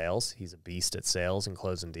for sales. He's a beast at sales and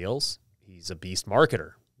closing deals. He's a beast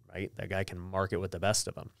marketer, right? That guy can market with the best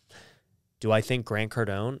of them. Do I think Grant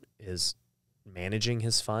Cardone is managing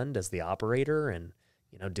his fund as the operator and,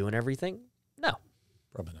 doing everything? No.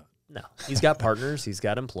 Probably not. No. He's got partners, he's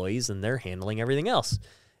got employees, and they're handling everything else.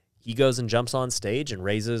 He goes and jumps on stage and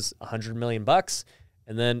raises $100 million,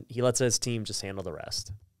 and then he lets his team just handle the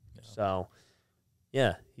rest. Yeah. So,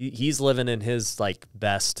 yeah, he's living in his like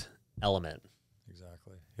best element.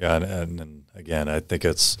 Exactly. Yeah, and again, I think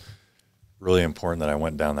it's really important that I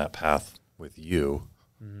went down that path with you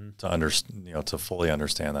to fully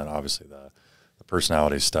understand that. Obviously, the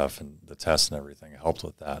personality stuff and the tests and everything helped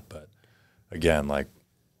with that, but again, like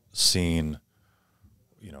seeing,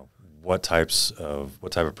 what type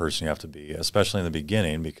of person you have to be, especially in the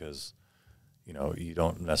beginning, because, you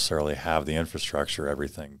don't necessarily have the infrastructure,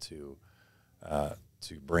 everything to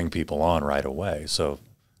bring people on right away. So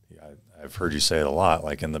yeah, I've heard you say it a lot,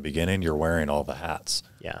 like in the beginning, you're wearing all the hats.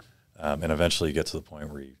 Yeah. And eventually you get to the point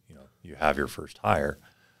where you have your first hire.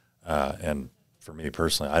 And for me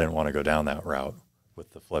personally, I didn't want to go down that route with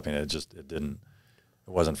the flipping. It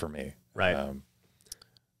wasn't for me. Right.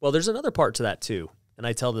 Well, there's another part to that too. And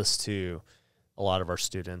I tell this to a lot of our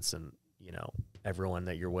students and, everyone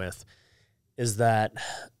that you're with, is that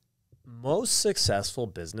most successful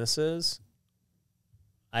businesses,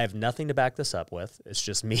 I have nothing to back this up with. It's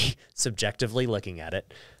just me subjectively looking at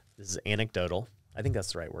it. This is anecdotal. I think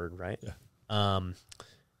that's the right word, right? Yeah.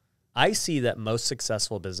 I see that most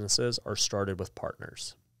successful businesses are started with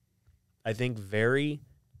partners. I think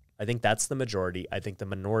that's the majority. I think the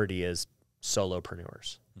minority is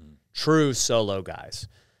solopreneurs, true solo guys.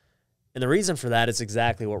 And the reason for that is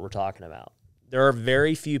exactly what we're talking about. There are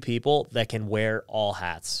very few people that can wear all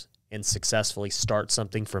hats and successfully start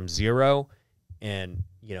something from zero and,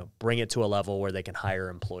 bring it to a level where they can hire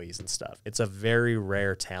employees and stuff. It's a very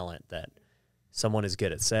rare talent that someone is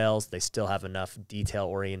good at sales. They still have enough detail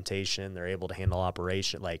orientation. They're able to handle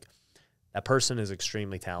operation. Like That person is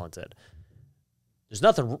extremely talented. There's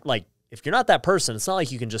nothing like, if you're not that person, it's not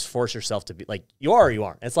like you can just force yourself to be like, you are or you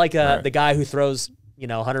aren't. It's like the guy who throws,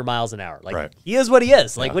 100 miles an hour. Like he is what he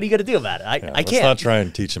is. Like, what are you going to do about it? I can't. Let's not try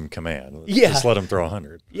and teach him command. Just let him throw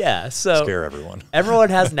 100. Yeah. So scare everyone. Everyone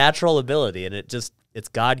has natural ability, and it's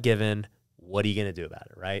God-given. What are you going to do about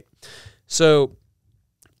it? Right. So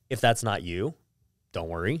if that's not you, don't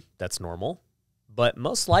worry. That's normal. But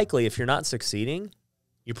most likely, if you're not succeeding,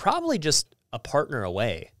 you're probably just a partner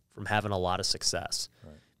away from having a lot of success.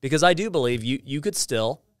 Right. Because I do believe you could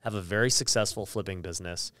still have a very successful flipping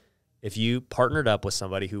business if you partnered up with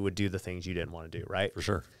somebody who would do the things you didn't want to do, right? For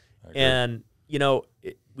sure. And,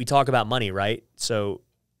 we talk about money, right? So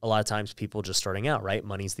a lot of times people just starting out, right?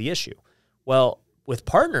 Money's the issue. Well, with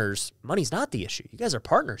partners, money's not the issue. You guys are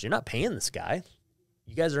partners. You're not paying this guy.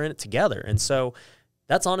 You guys are in it together. And so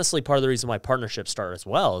that's honestly part of the reason why partnerships start as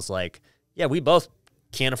well, is like, yeah, we both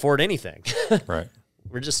can't afford anything. Right.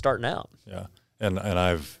 We're just starting out. Yeah. And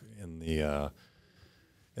I've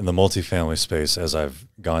in the multifamily space, as I've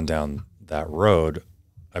gone down that road,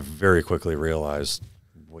 I've very quickly realized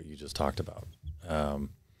what you just talked about.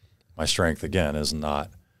 My strength again is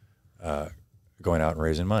not going out and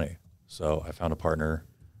raising money. So I found a partner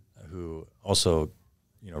who also,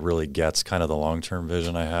 really gets kind of the long-term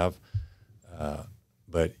vision I have.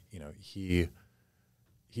 But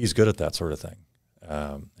he's good at that sort of thing.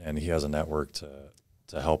 And he has a network to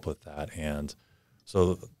help with that. And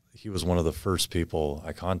so he was one of the first people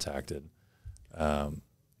I contacted.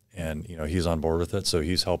 And he's on board with it. So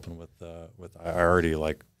he's helping with I already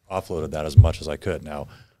offloaded that as much as I could. Now,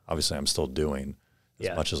 obviously I'm still doing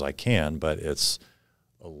as much as I can, but it's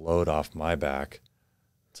a load off my back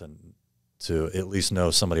to at least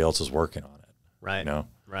know somebody else is working on it. Right.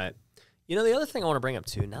 Right. The other thing I want to bring up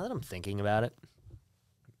too, now that I'm thinking about it,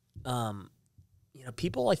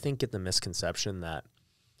 people I think get the misconception that,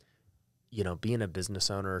 being a business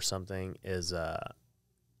owner or something is,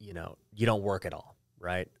 you don't work at all,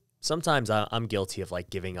 right? Sometimes I'm guilty of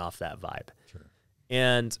giving off that vibe. Sure.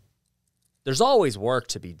 And there's always work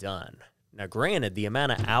to be done. Now, granted, the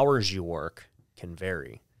amount of hours you work can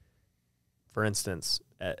vary. For instance,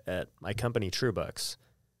 at my company, TrueBooks,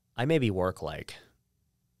 I maybe work a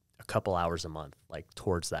couple hours a month,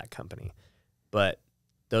 towards that company. But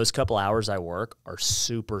those couple hours I work are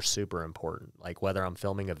super, super important. Whether I'm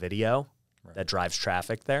filming a video that drives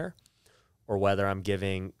traffic there, or whether I'm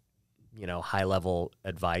giving, high-level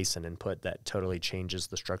advice and input that totally changes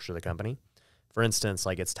the structure of the company. For instance,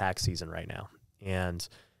 it's tax season right now, and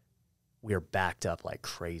we are backed up like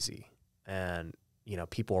crazy. And,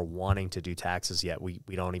 people are wanting to do taxes, yet we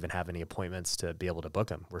don't even have any appointments to be able to book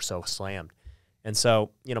them. We're so slammed. And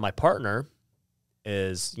so, my partner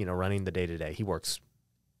is, running the day-to-day. He works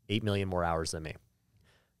 8 million more hours than me.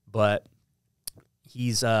 But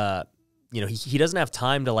he's, he doesn't have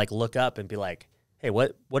time to look up and be like, hey,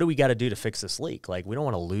 what do we got to do to fix this leak? We don't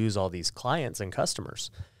want to lose all these clients and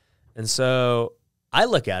customers. And so I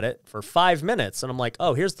look at it for 5 minutes and I'm like,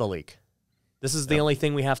 oh, here's the leak. This is the only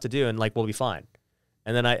thing we have to do, and we'll be fine.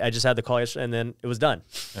 And then I just had the call yesterday, and then it was done.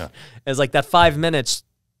 Yeah. It was that 5 minutes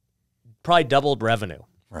probably doubled revenue.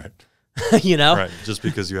 Right. Right. Just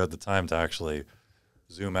because you had the time to actually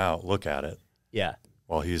zoom out, look at it. Yeah.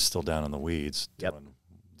 While he's still down in the weeds doing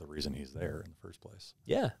the reason he's there in the first place.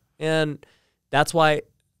 Yeah. And that's why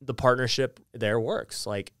the partnership there works.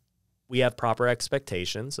 We have proper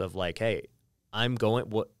expectations of hey, I'm not going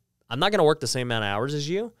to work the same amount of hours as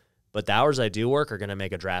you, but the hours I do work are going to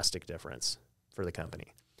make a drastic difference for the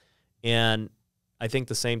company. And I think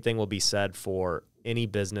the same thing will be said for any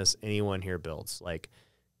business anyone here builds.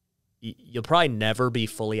 You'll probably never be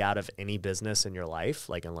fully out of any business in your life,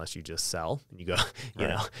 unless you just sell and you go, you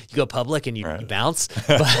go public and you bounce.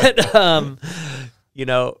 But,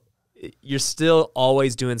 you're still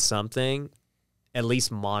always doing something, at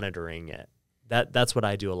least monitoring it. That's what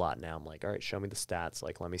I do a lot now. I'm all right, show me the stats.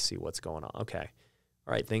 Let me see what's going on. Okay.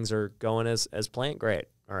 All right, things are going as planned. Great.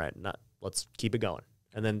 All right, let's keep it going.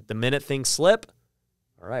 And then the minute things slip,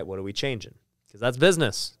 all right, what are we changing? Because that's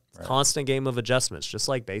business. It's a constant game of adjustments, just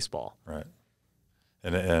like baseball. Right.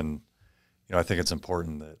 And I think it's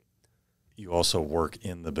important that you also work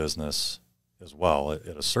in the business as well at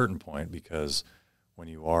a certain point, because when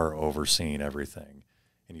you are overseeing everything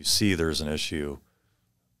and you see there's an issue,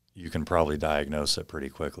 you can probably diagnose it pretty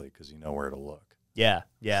quickly because you know where to look. Yeah,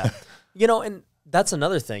 yeah. And that's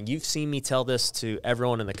another thing. You've seen me tell this to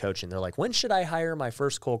everyone in the coaching. They're like, when should I hire my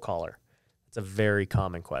first cold caller? It's a very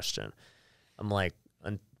common question. I'm like,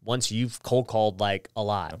 once you've cold called a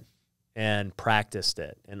lot and practiced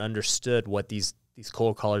it and understood what these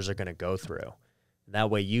cold callers are going to go through. That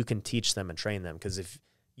way you can teach them and train them. Because if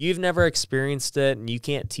you've never experienced it and you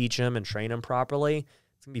can't teach them and train them properly,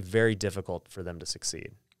 it's going to be very difficult for them to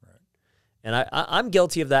succeed. Right. And I'm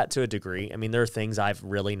guilty of that to a degree. I mean, there are things I've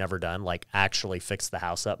really never done, like actually fix the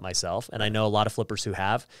house up myself. And I know a lot of flippers who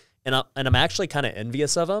have. And I'm actually kind of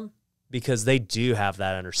envious of them because they do have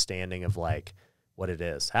that understanding of like what it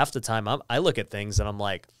is. Half the time I look at things and I'm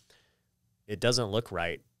like, it doesn't look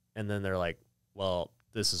right. And then they're like, well,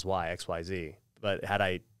 this is why, X, Y, Z. But had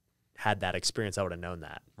I had that experience, I would have known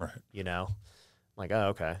that. Right. You know? I'm like, oh,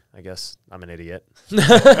 okay. I guess I'm an idiot.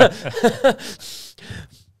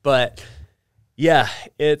 But yeah,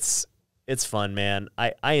 it's fun, man.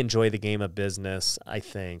 I enjoy the game of business. I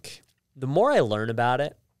think the more I learn about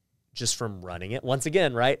it, just from running it, once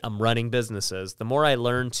again, right? I'm running businesses. The more I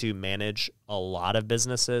learn to manage a lot of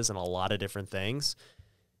businesses and a lot of different things,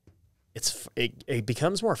 it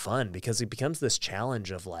becomes more fun because it becomes this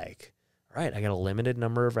challenge of like, all right, I got a limited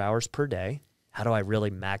number of hours per day. How do I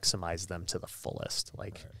really maximize them to the fullest?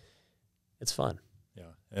 Like, right. It's fun.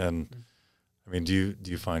 Yeah. And I mean, do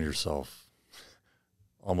you find yourself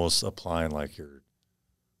almost applying like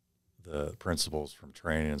the principles from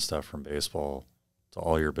training and stuff from baseball to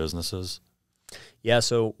all your businesses? Yeah.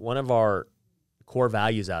 So one of our core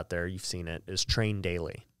values out there, you've seen it, is train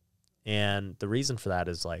daily. And the reason for that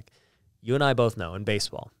is like, you and I both know in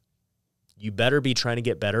baseball, you better be trying to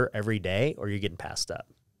get better every day or you're getting passed up.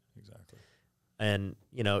 Exactly. And,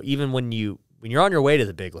 you know, even when you're on your way to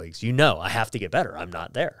the big leagues, you know, I have to get better. I'm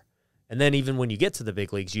not there. And then even when you get to the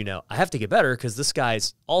big leagues, you know, I have to get better because this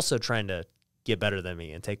guy's also trying to get better than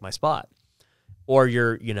me and take my spot. Or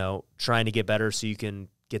you're, you know, trying to get better so you can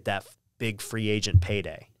get that big free agent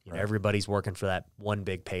payday. You know, everybody's working for that one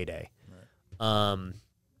big payday. Right.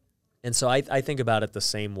 And so I think about it the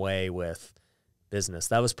same way with business.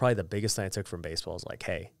 That was probably the biggest thing I took from baseball is like,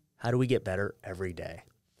 hey, how do we get better every day?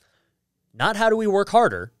 Not how do we work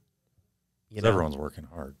harder. You know? Everyone's working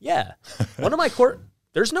hard. Yeah. One of my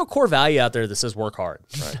there's no core value out there that says work hard.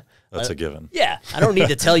 Right. That's a given. Yeah. I don't need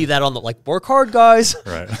to tell you that on the, like, work hard, guys.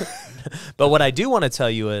 Right. But what I do want to tell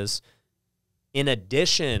you is, in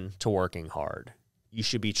addition to working hard, you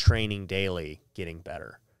should be training daily, getting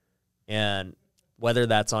better. And whether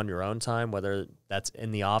that's on your own time, whether that's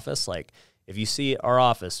in the office, like if you see our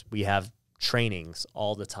office, we have trainings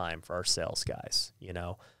all the time for our sales guys. You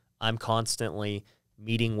know, I'm constantly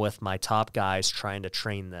meeting with my top guys, trying to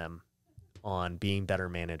train them on being better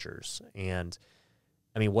managers. And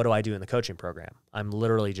I mean, what do I do in the coaching program? I'm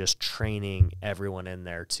literally just training everyone in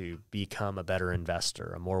there to become a better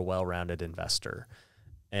investor, a more well-rounded investor.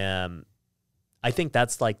 And I think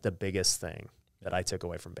that's like the biggest thing that I took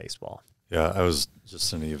away from baseball. Yeah, I was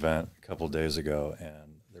just in an event a couple of days ago,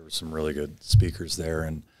 and there were some really good speakers there.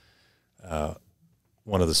 And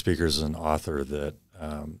one of the speakers is an author that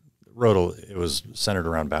it was centered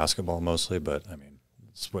around basketball mostly, but I mean,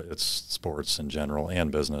 it's sports in general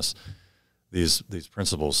and business. These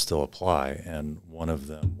principles still apply, and one of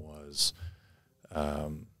them was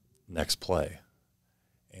next play.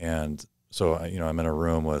 And so, you know, I'm in a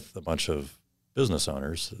room with a bunch of business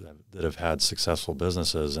owners that have had successful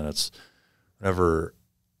businesses, and it's whenever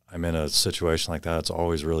I'm in a situation like that, it's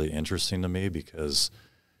always really interesting to me because,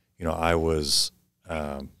 you know, I was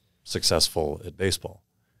successful at baseball.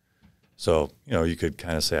 So, you know, you could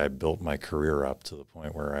kind of say I built my career up to the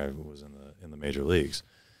point where I was in the major leagues.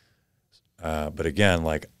 But again,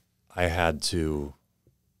 like I had to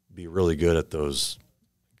be really good at those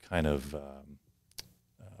kind of,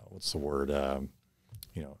 what's the word?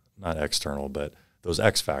 You know, not external, but those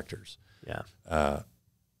X factors. Yeah.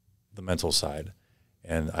 The mental side.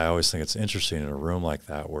 And I always think it's interesting in a room like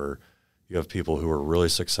that where you have people who are really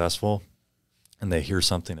successful and they hear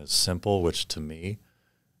something as simple, which to me,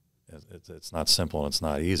 it's not simple and it's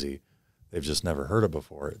not easy. They've just never heard it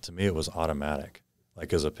before. To me, it was automatic.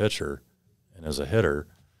 Like as a pitcher and as a hitter,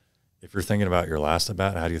 if you're thinking about your last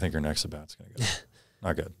at-bat, how do you think your next at-bat's going to go?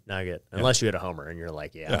 Not good. Not good. Unless you hit a homer and you're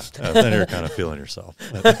like, yeah. Then you're kind of feeling yourself.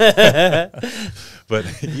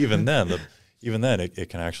 But even then, it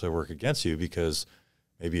can actually work against you because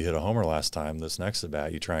maybe you hit a homer last time. This next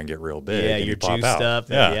at-bat, you try and get real big. Yeah, and you're you pop juiced out. up.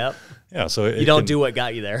 Yeah. Yep. Yeah, so you don't do what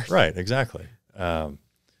got you there. Right, exactly.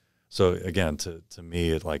 So again, to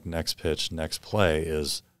me, it like next pitch, next play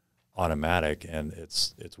is automatic, and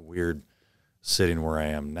it's weird sitting where I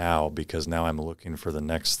am now because now I'm looking for the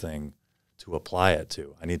next thing to apply it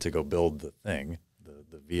to. I need to go build the thing,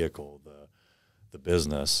 the vehicle, the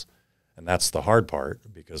business, and that's the hard part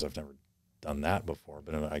because I've never done that before,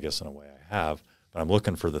 but I guess in a way I have. But I'm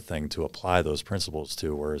looking for the thing to apply those principles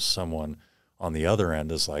to, whereas someone on the other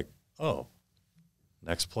end is like, oh,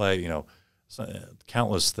 next play, you know,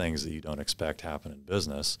 countless things that you don't expect happen in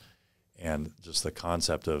business, and just the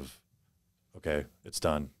concept of, okay, it's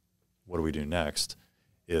done, what do we do next,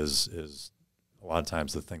 is a lot of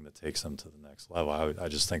times the thing that takes them to the next level. I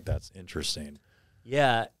just think that's interesting.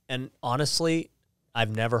 Yeah, and honestly,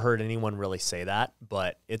 I've never heard anyone really say that,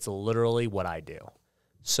 but it's literally what I do.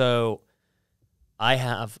 So I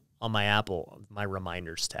have on my Apple my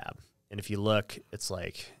reminders tab, and if you look, it's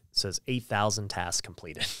like it says 8,000 tasks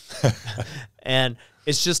completed. And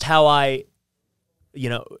it's just how I,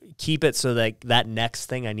 keep it so that next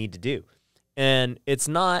thing I need to do. And it's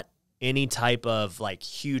not any type of like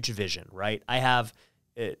huge vision, right? I have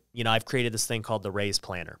it, I've created this thing called the Raise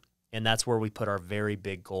Planner, and that's where we put our very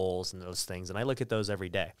big goals and those things. And I look at those every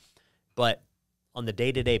day. But on the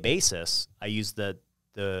day-to-day basis, I use the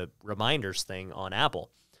reminders thing on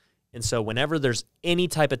Apple. And so whenever there's any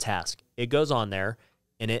type of task, it goes on there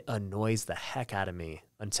and it annoys the heck out of me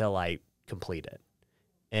until I complete it.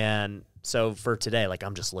 And so for today, like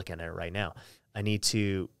I'm just looking at it right now. I need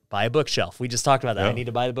to buy a bookshelf. We just talked about that. I need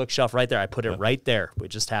to buy the bookshelf right there. I put it right there. It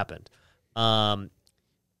just happened.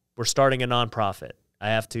 We're starting a nonprofit. I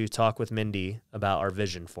have to talk with Mindy about our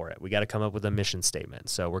vision for it. We got to come up with a mission statement.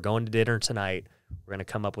 So we're going to dinner tonight. We're going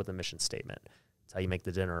to come up with a mission statement. That's how you make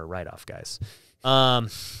the dinner a write-off, guys.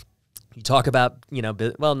 You talk about,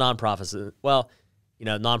 nonprofits.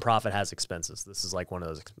 Nonprofit has expenses. This is like one of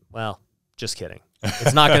those. Well, just kidding.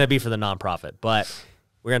 It's not going to be for the nonprofit, but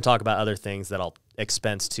we're going to talk about other things that I'll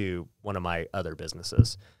expense to one of my other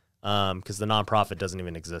businesses because the nonprofit doesn't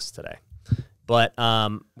even exist today. But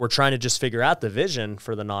we're trying to just figure out the vision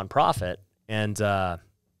for the nonprofit, and I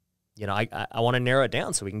want to narrow it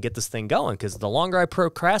down so we can get this thing going. Because the longer I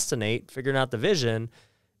procrastinate figuring out the vision,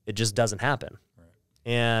 it just doesn't happen. Right.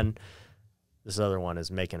 And this other one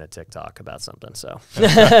is making a TikTok about something. So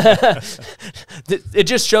it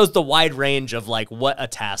just shows the wide range of like what a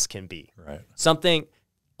task can be. Right. Something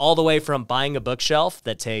all the way from buying a bookshelf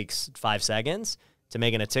that takes 5 seconds to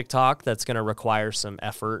making a TikTok that's going to require some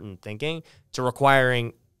effort and thinking to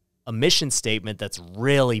requiring a mission statement that's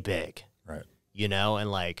really big. Right.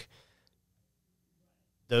 And like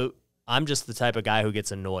I'm just the type of guy who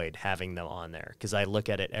gets annoyed having them on there because I look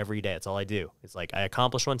at it every day. It's all I do. It's like I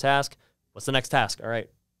accomplish one task. What's the next task? All right.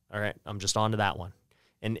 I'm just on to that one.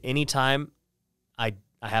 And anytime I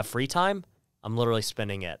have free time, I'm literally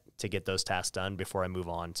spending it to get those tasks done before I move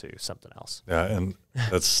on to something else. Yeah, and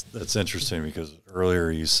that's interesting because earlier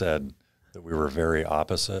you said that we were very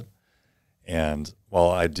opposite. And while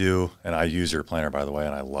I do, and I use your planner, by the way,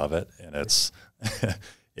 and I love it, and it's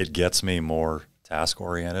it gets me more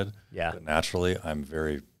task-oriented. Yeah. But naturally, I'm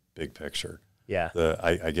very big picture. Yeah.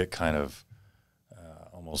 I get kind of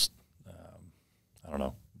almost,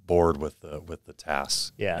 bored with the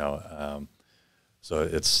tasks. Yeah. So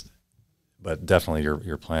but definitely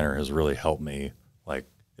your planner has really helped me, like,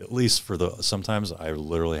 at least sometimes I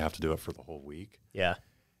literally have to do it for the whole week. Yeah.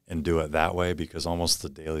 And do it that way because almost the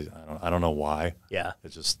daily, I don't know why. Yeah.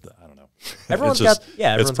 It's just, I don't know. Everyone's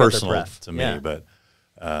it's personal got their to me, but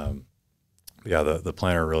the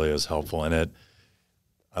planner really is helpful. And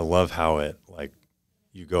I love how it, like,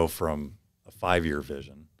 you go from a 5-year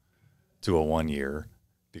vision to a 1 year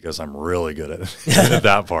because I'm really good at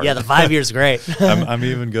that part. Yeah, the 5 years is great. I'm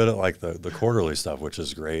even good at like the quarterly stuff, which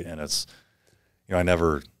is great. And it's, I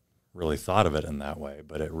never really thought of it in that way,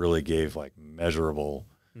 but it really gave like measurable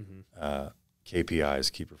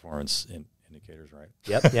KPIs, key performance indicators, right?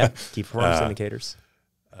 Yep. Key performance indicators.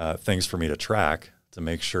 Things for me to track to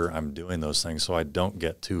make sure I'm doing those things so I don't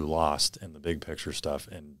get too lost in the big picture stuff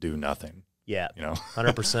and do nothing. Yeah,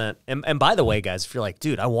 100%. And by the way, guys, if you're like,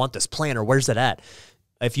 dude, I want this planner, where's it at?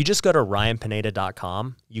 If you just go to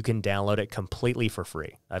ryanpineda.com, you can download it completely for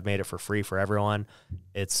free. I've made it for free for everyone.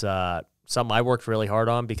 It's something I worked really hard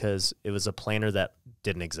on because it was a planner that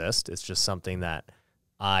didn't exist. It's just something that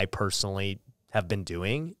I personally have been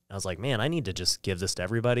doing. I was like, man, I need to just give this to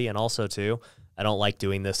everybody. And also, too, I don't like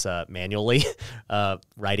doing this manually,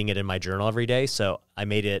 writing it in my journal every day. So I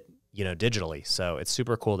made it, digitally. So it's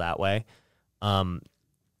super cool that way.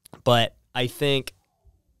 But I think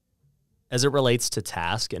as it relates to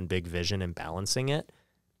task and big vision and balancing it,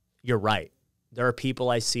 you're right. There are people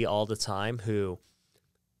I see all the time who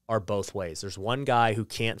are both ways. There's one guy who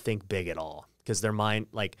can't think big at all because their mind,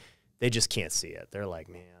 like, they just can't see it. They're like,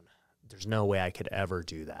 man, there's no way I could ever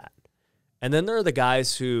do that. And then there are the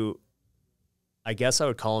guys who, I guess I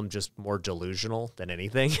would call them just more delusional than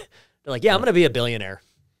anything. They're like, yeah, I'm going to be a billionaire.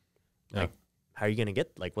 Yeah. Like, how are you going to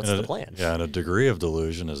get, like, what's the plan? Yeah, and a degree of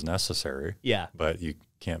delusion is necessary. Yeah. But you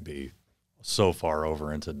can't be so far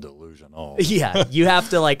over into delusional. Yeah, you have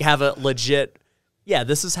to, like, have a legit yeah,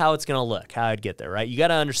 this is how it's going to look, how I'd get there, right? You got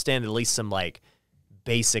to understand at least some like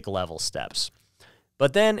basic level steps.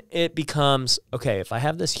 But then it becomes, okay, if I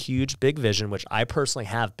have this huge, big vision, which I personally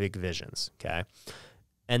have big visions, okay?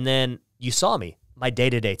 And then you saw me, my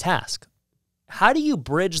day-to-day task. How do you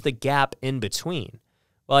bridge the gap in between?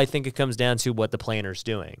 Well, I think it comes down to what the planner's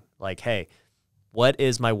doing. Like, hey, what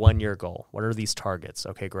is my 1-year goal? What are these targets?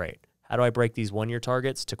 Okay, great. How do I break these 1-year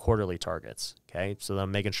targets to quarterly targets? Okay, so then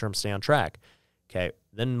I'm making sure I'm staying on track. Okay,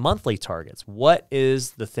 then monthly targets. What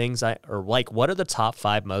is the things what are the top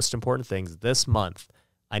 5 most important things this month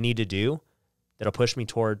I need to do that'll push me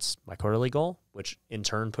towards my quarterly goal, which in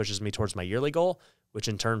turn pushes me towards my yearly goal, which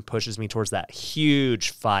in turn pushes me towards that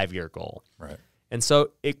huge 5-year goal. Right. And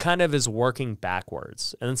so it kind of is working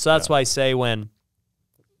backwards. And so that's why I say when,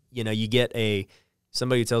 you get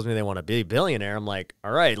somebody who tells me they want to be a billionaire, I'm like,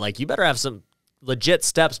 all right, like you better have some legit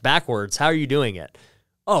steps backwards. How are you doing it?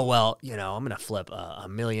 Oh, well, I'm going to flip a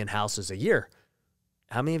million houses a year.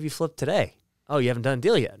 How many have you flipped today? Oh, you haven't done a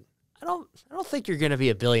deal yet. I don't think you're going to be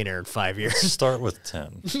a billionaire in 5 years. Start with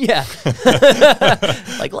 10. Yeah.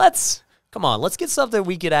 Like, let's get something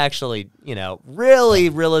we could actually, really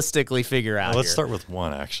realistically figure out. Let's here. start with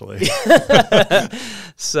 1, actually.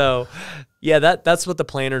 So, yeah, that's what the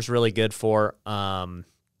planner's really good for.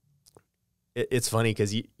 It's funny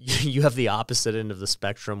because you have the opposite end of the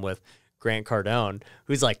spectrum with Grant Cardone,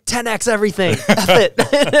 who's like 10x everything, F it,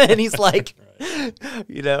 and he's like,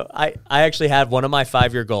 I actually had one of my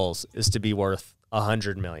 5-year goals is to be worth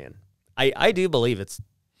 $100 million. I do believe it's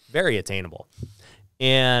very attainable,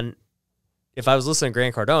 and if I was listening to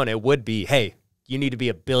Grant Cardone, it would be, hey, you need to be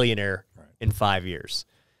a billionaire in 5 years.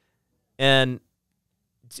 And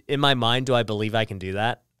in my mind, do I believe I can do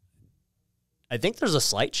that? I think there's a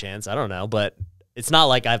slight chance. I don't know, but it's not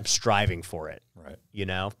like I'm striving for it. Right.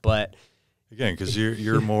 But again, because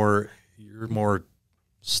you're more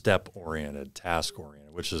step oriented, task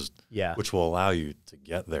oriented, which will allow you to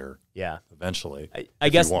get there. Yeah. Eventually. I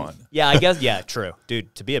guess. You want. Yeah, I guess. Yeah, true,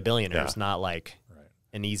 dude. To be a billionaire is not like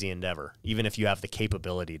an easy endeavor, even if you have the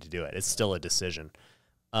capability to do it. It's still a decision.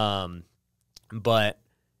 But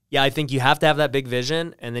yeah, I think you have to have that big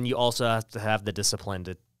vision, and then you also have to have the discipline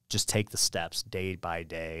to just take the steps day by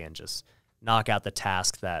day and just knock out the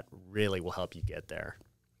task that really will help you get there.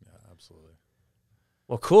 Yeah, absolutely.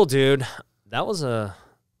 Well, cool, dude. That was a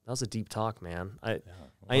deep talk, man. I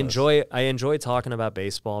enjoy talking about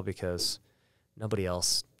baseball because nobody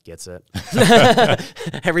else gets it.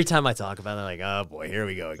 Every time I talk about it, I'm like, oh boy, here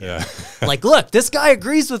we go again. Yeah. Like, look, this guy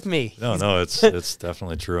agrees with me. No, it's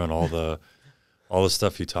definitely true, and all the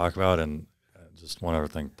stuff you talk about, and just one other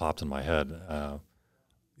thing popped in my head.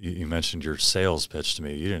 You mentioned your sales pitch to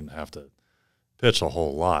me. You didn't have to pitch a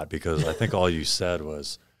whole lot because I think all you said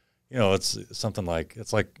was, it's something like,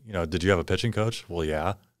 did you have a pitching coach? Well,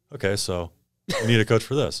 yeah. Okay, so you need a coach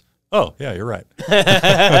for this. Oh, yeah, you're right.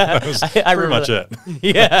 That was pretty much it.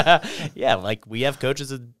 Yeah, like we have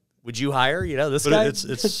coaches. Would you hire, this but guy?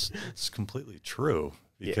 It's completely true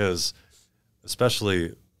because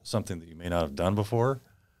especially something that you may not have done before,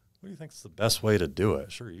 what do you think is the best way to do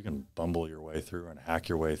it? Sure, you can bumble your way through and hack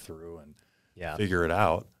your way through and figure it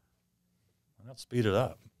out. Why not speed it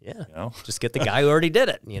up? Yeah, just get the guy who already did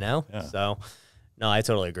it, Yeah. So, no, I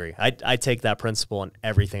totally agree. I take that principle in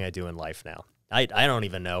everything I do in life now. I don't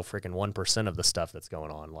even know freaking 1% of the stuff that's going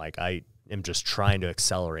on. Like, I am just trying to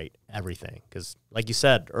accelerate everything because, like you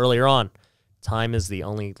said earlier on, time is the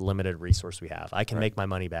only limited resource we have. I can make my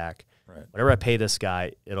money back. Right. Whatever I pay this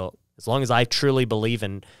guy, as long as I truly believe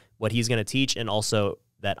in what he's going to teach and also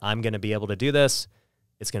that I'm going to be able to do this,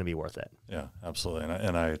 it's going to be worth it. Yeah, absolutely.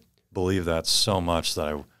 And I believe that so much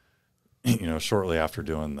that I, shortly after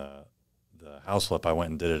doing the house flip, I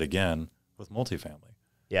went and did it again with multifamily.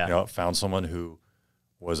 Yeah. Found someone who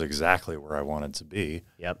was exactly where I wanted to be.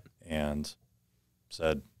 Yep. And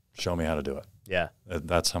said, show me how to do it. Yeah.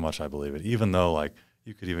 That's how much I believe it. Even though, like,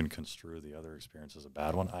 you could even construe the other experience as a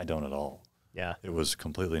bad one, I don't at all. Yeah. It was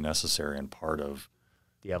completely necessary and part of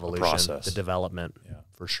the evolution, process. The development,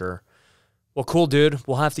 for sure. Well, cool, dude.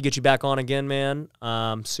 We'll have to get you back on again, man.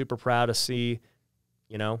 Super proud to see,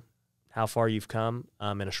 how far you've come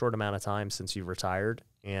in a short amount of time since you've retired.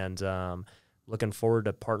 And looking forward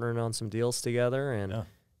to partnering on some deals together. And,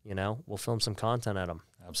 we'll film some content at them.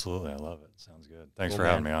 Absolutely. I love it. Sounds good. Thanks for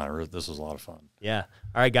having me on. This was a lot of fun. Yeah.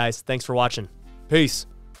 All right, guys. Thanks for watching. Peace.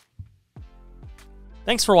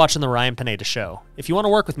 Thanks for watching The Ryan Pineda Show. If you want to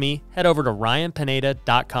work with me, head over to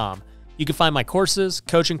ryanpineda.com. You can find my courses,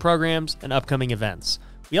 coaching programs, and upcoming events.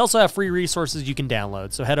 We also have free resources you can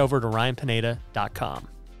download, so head over to ryanpineda.com.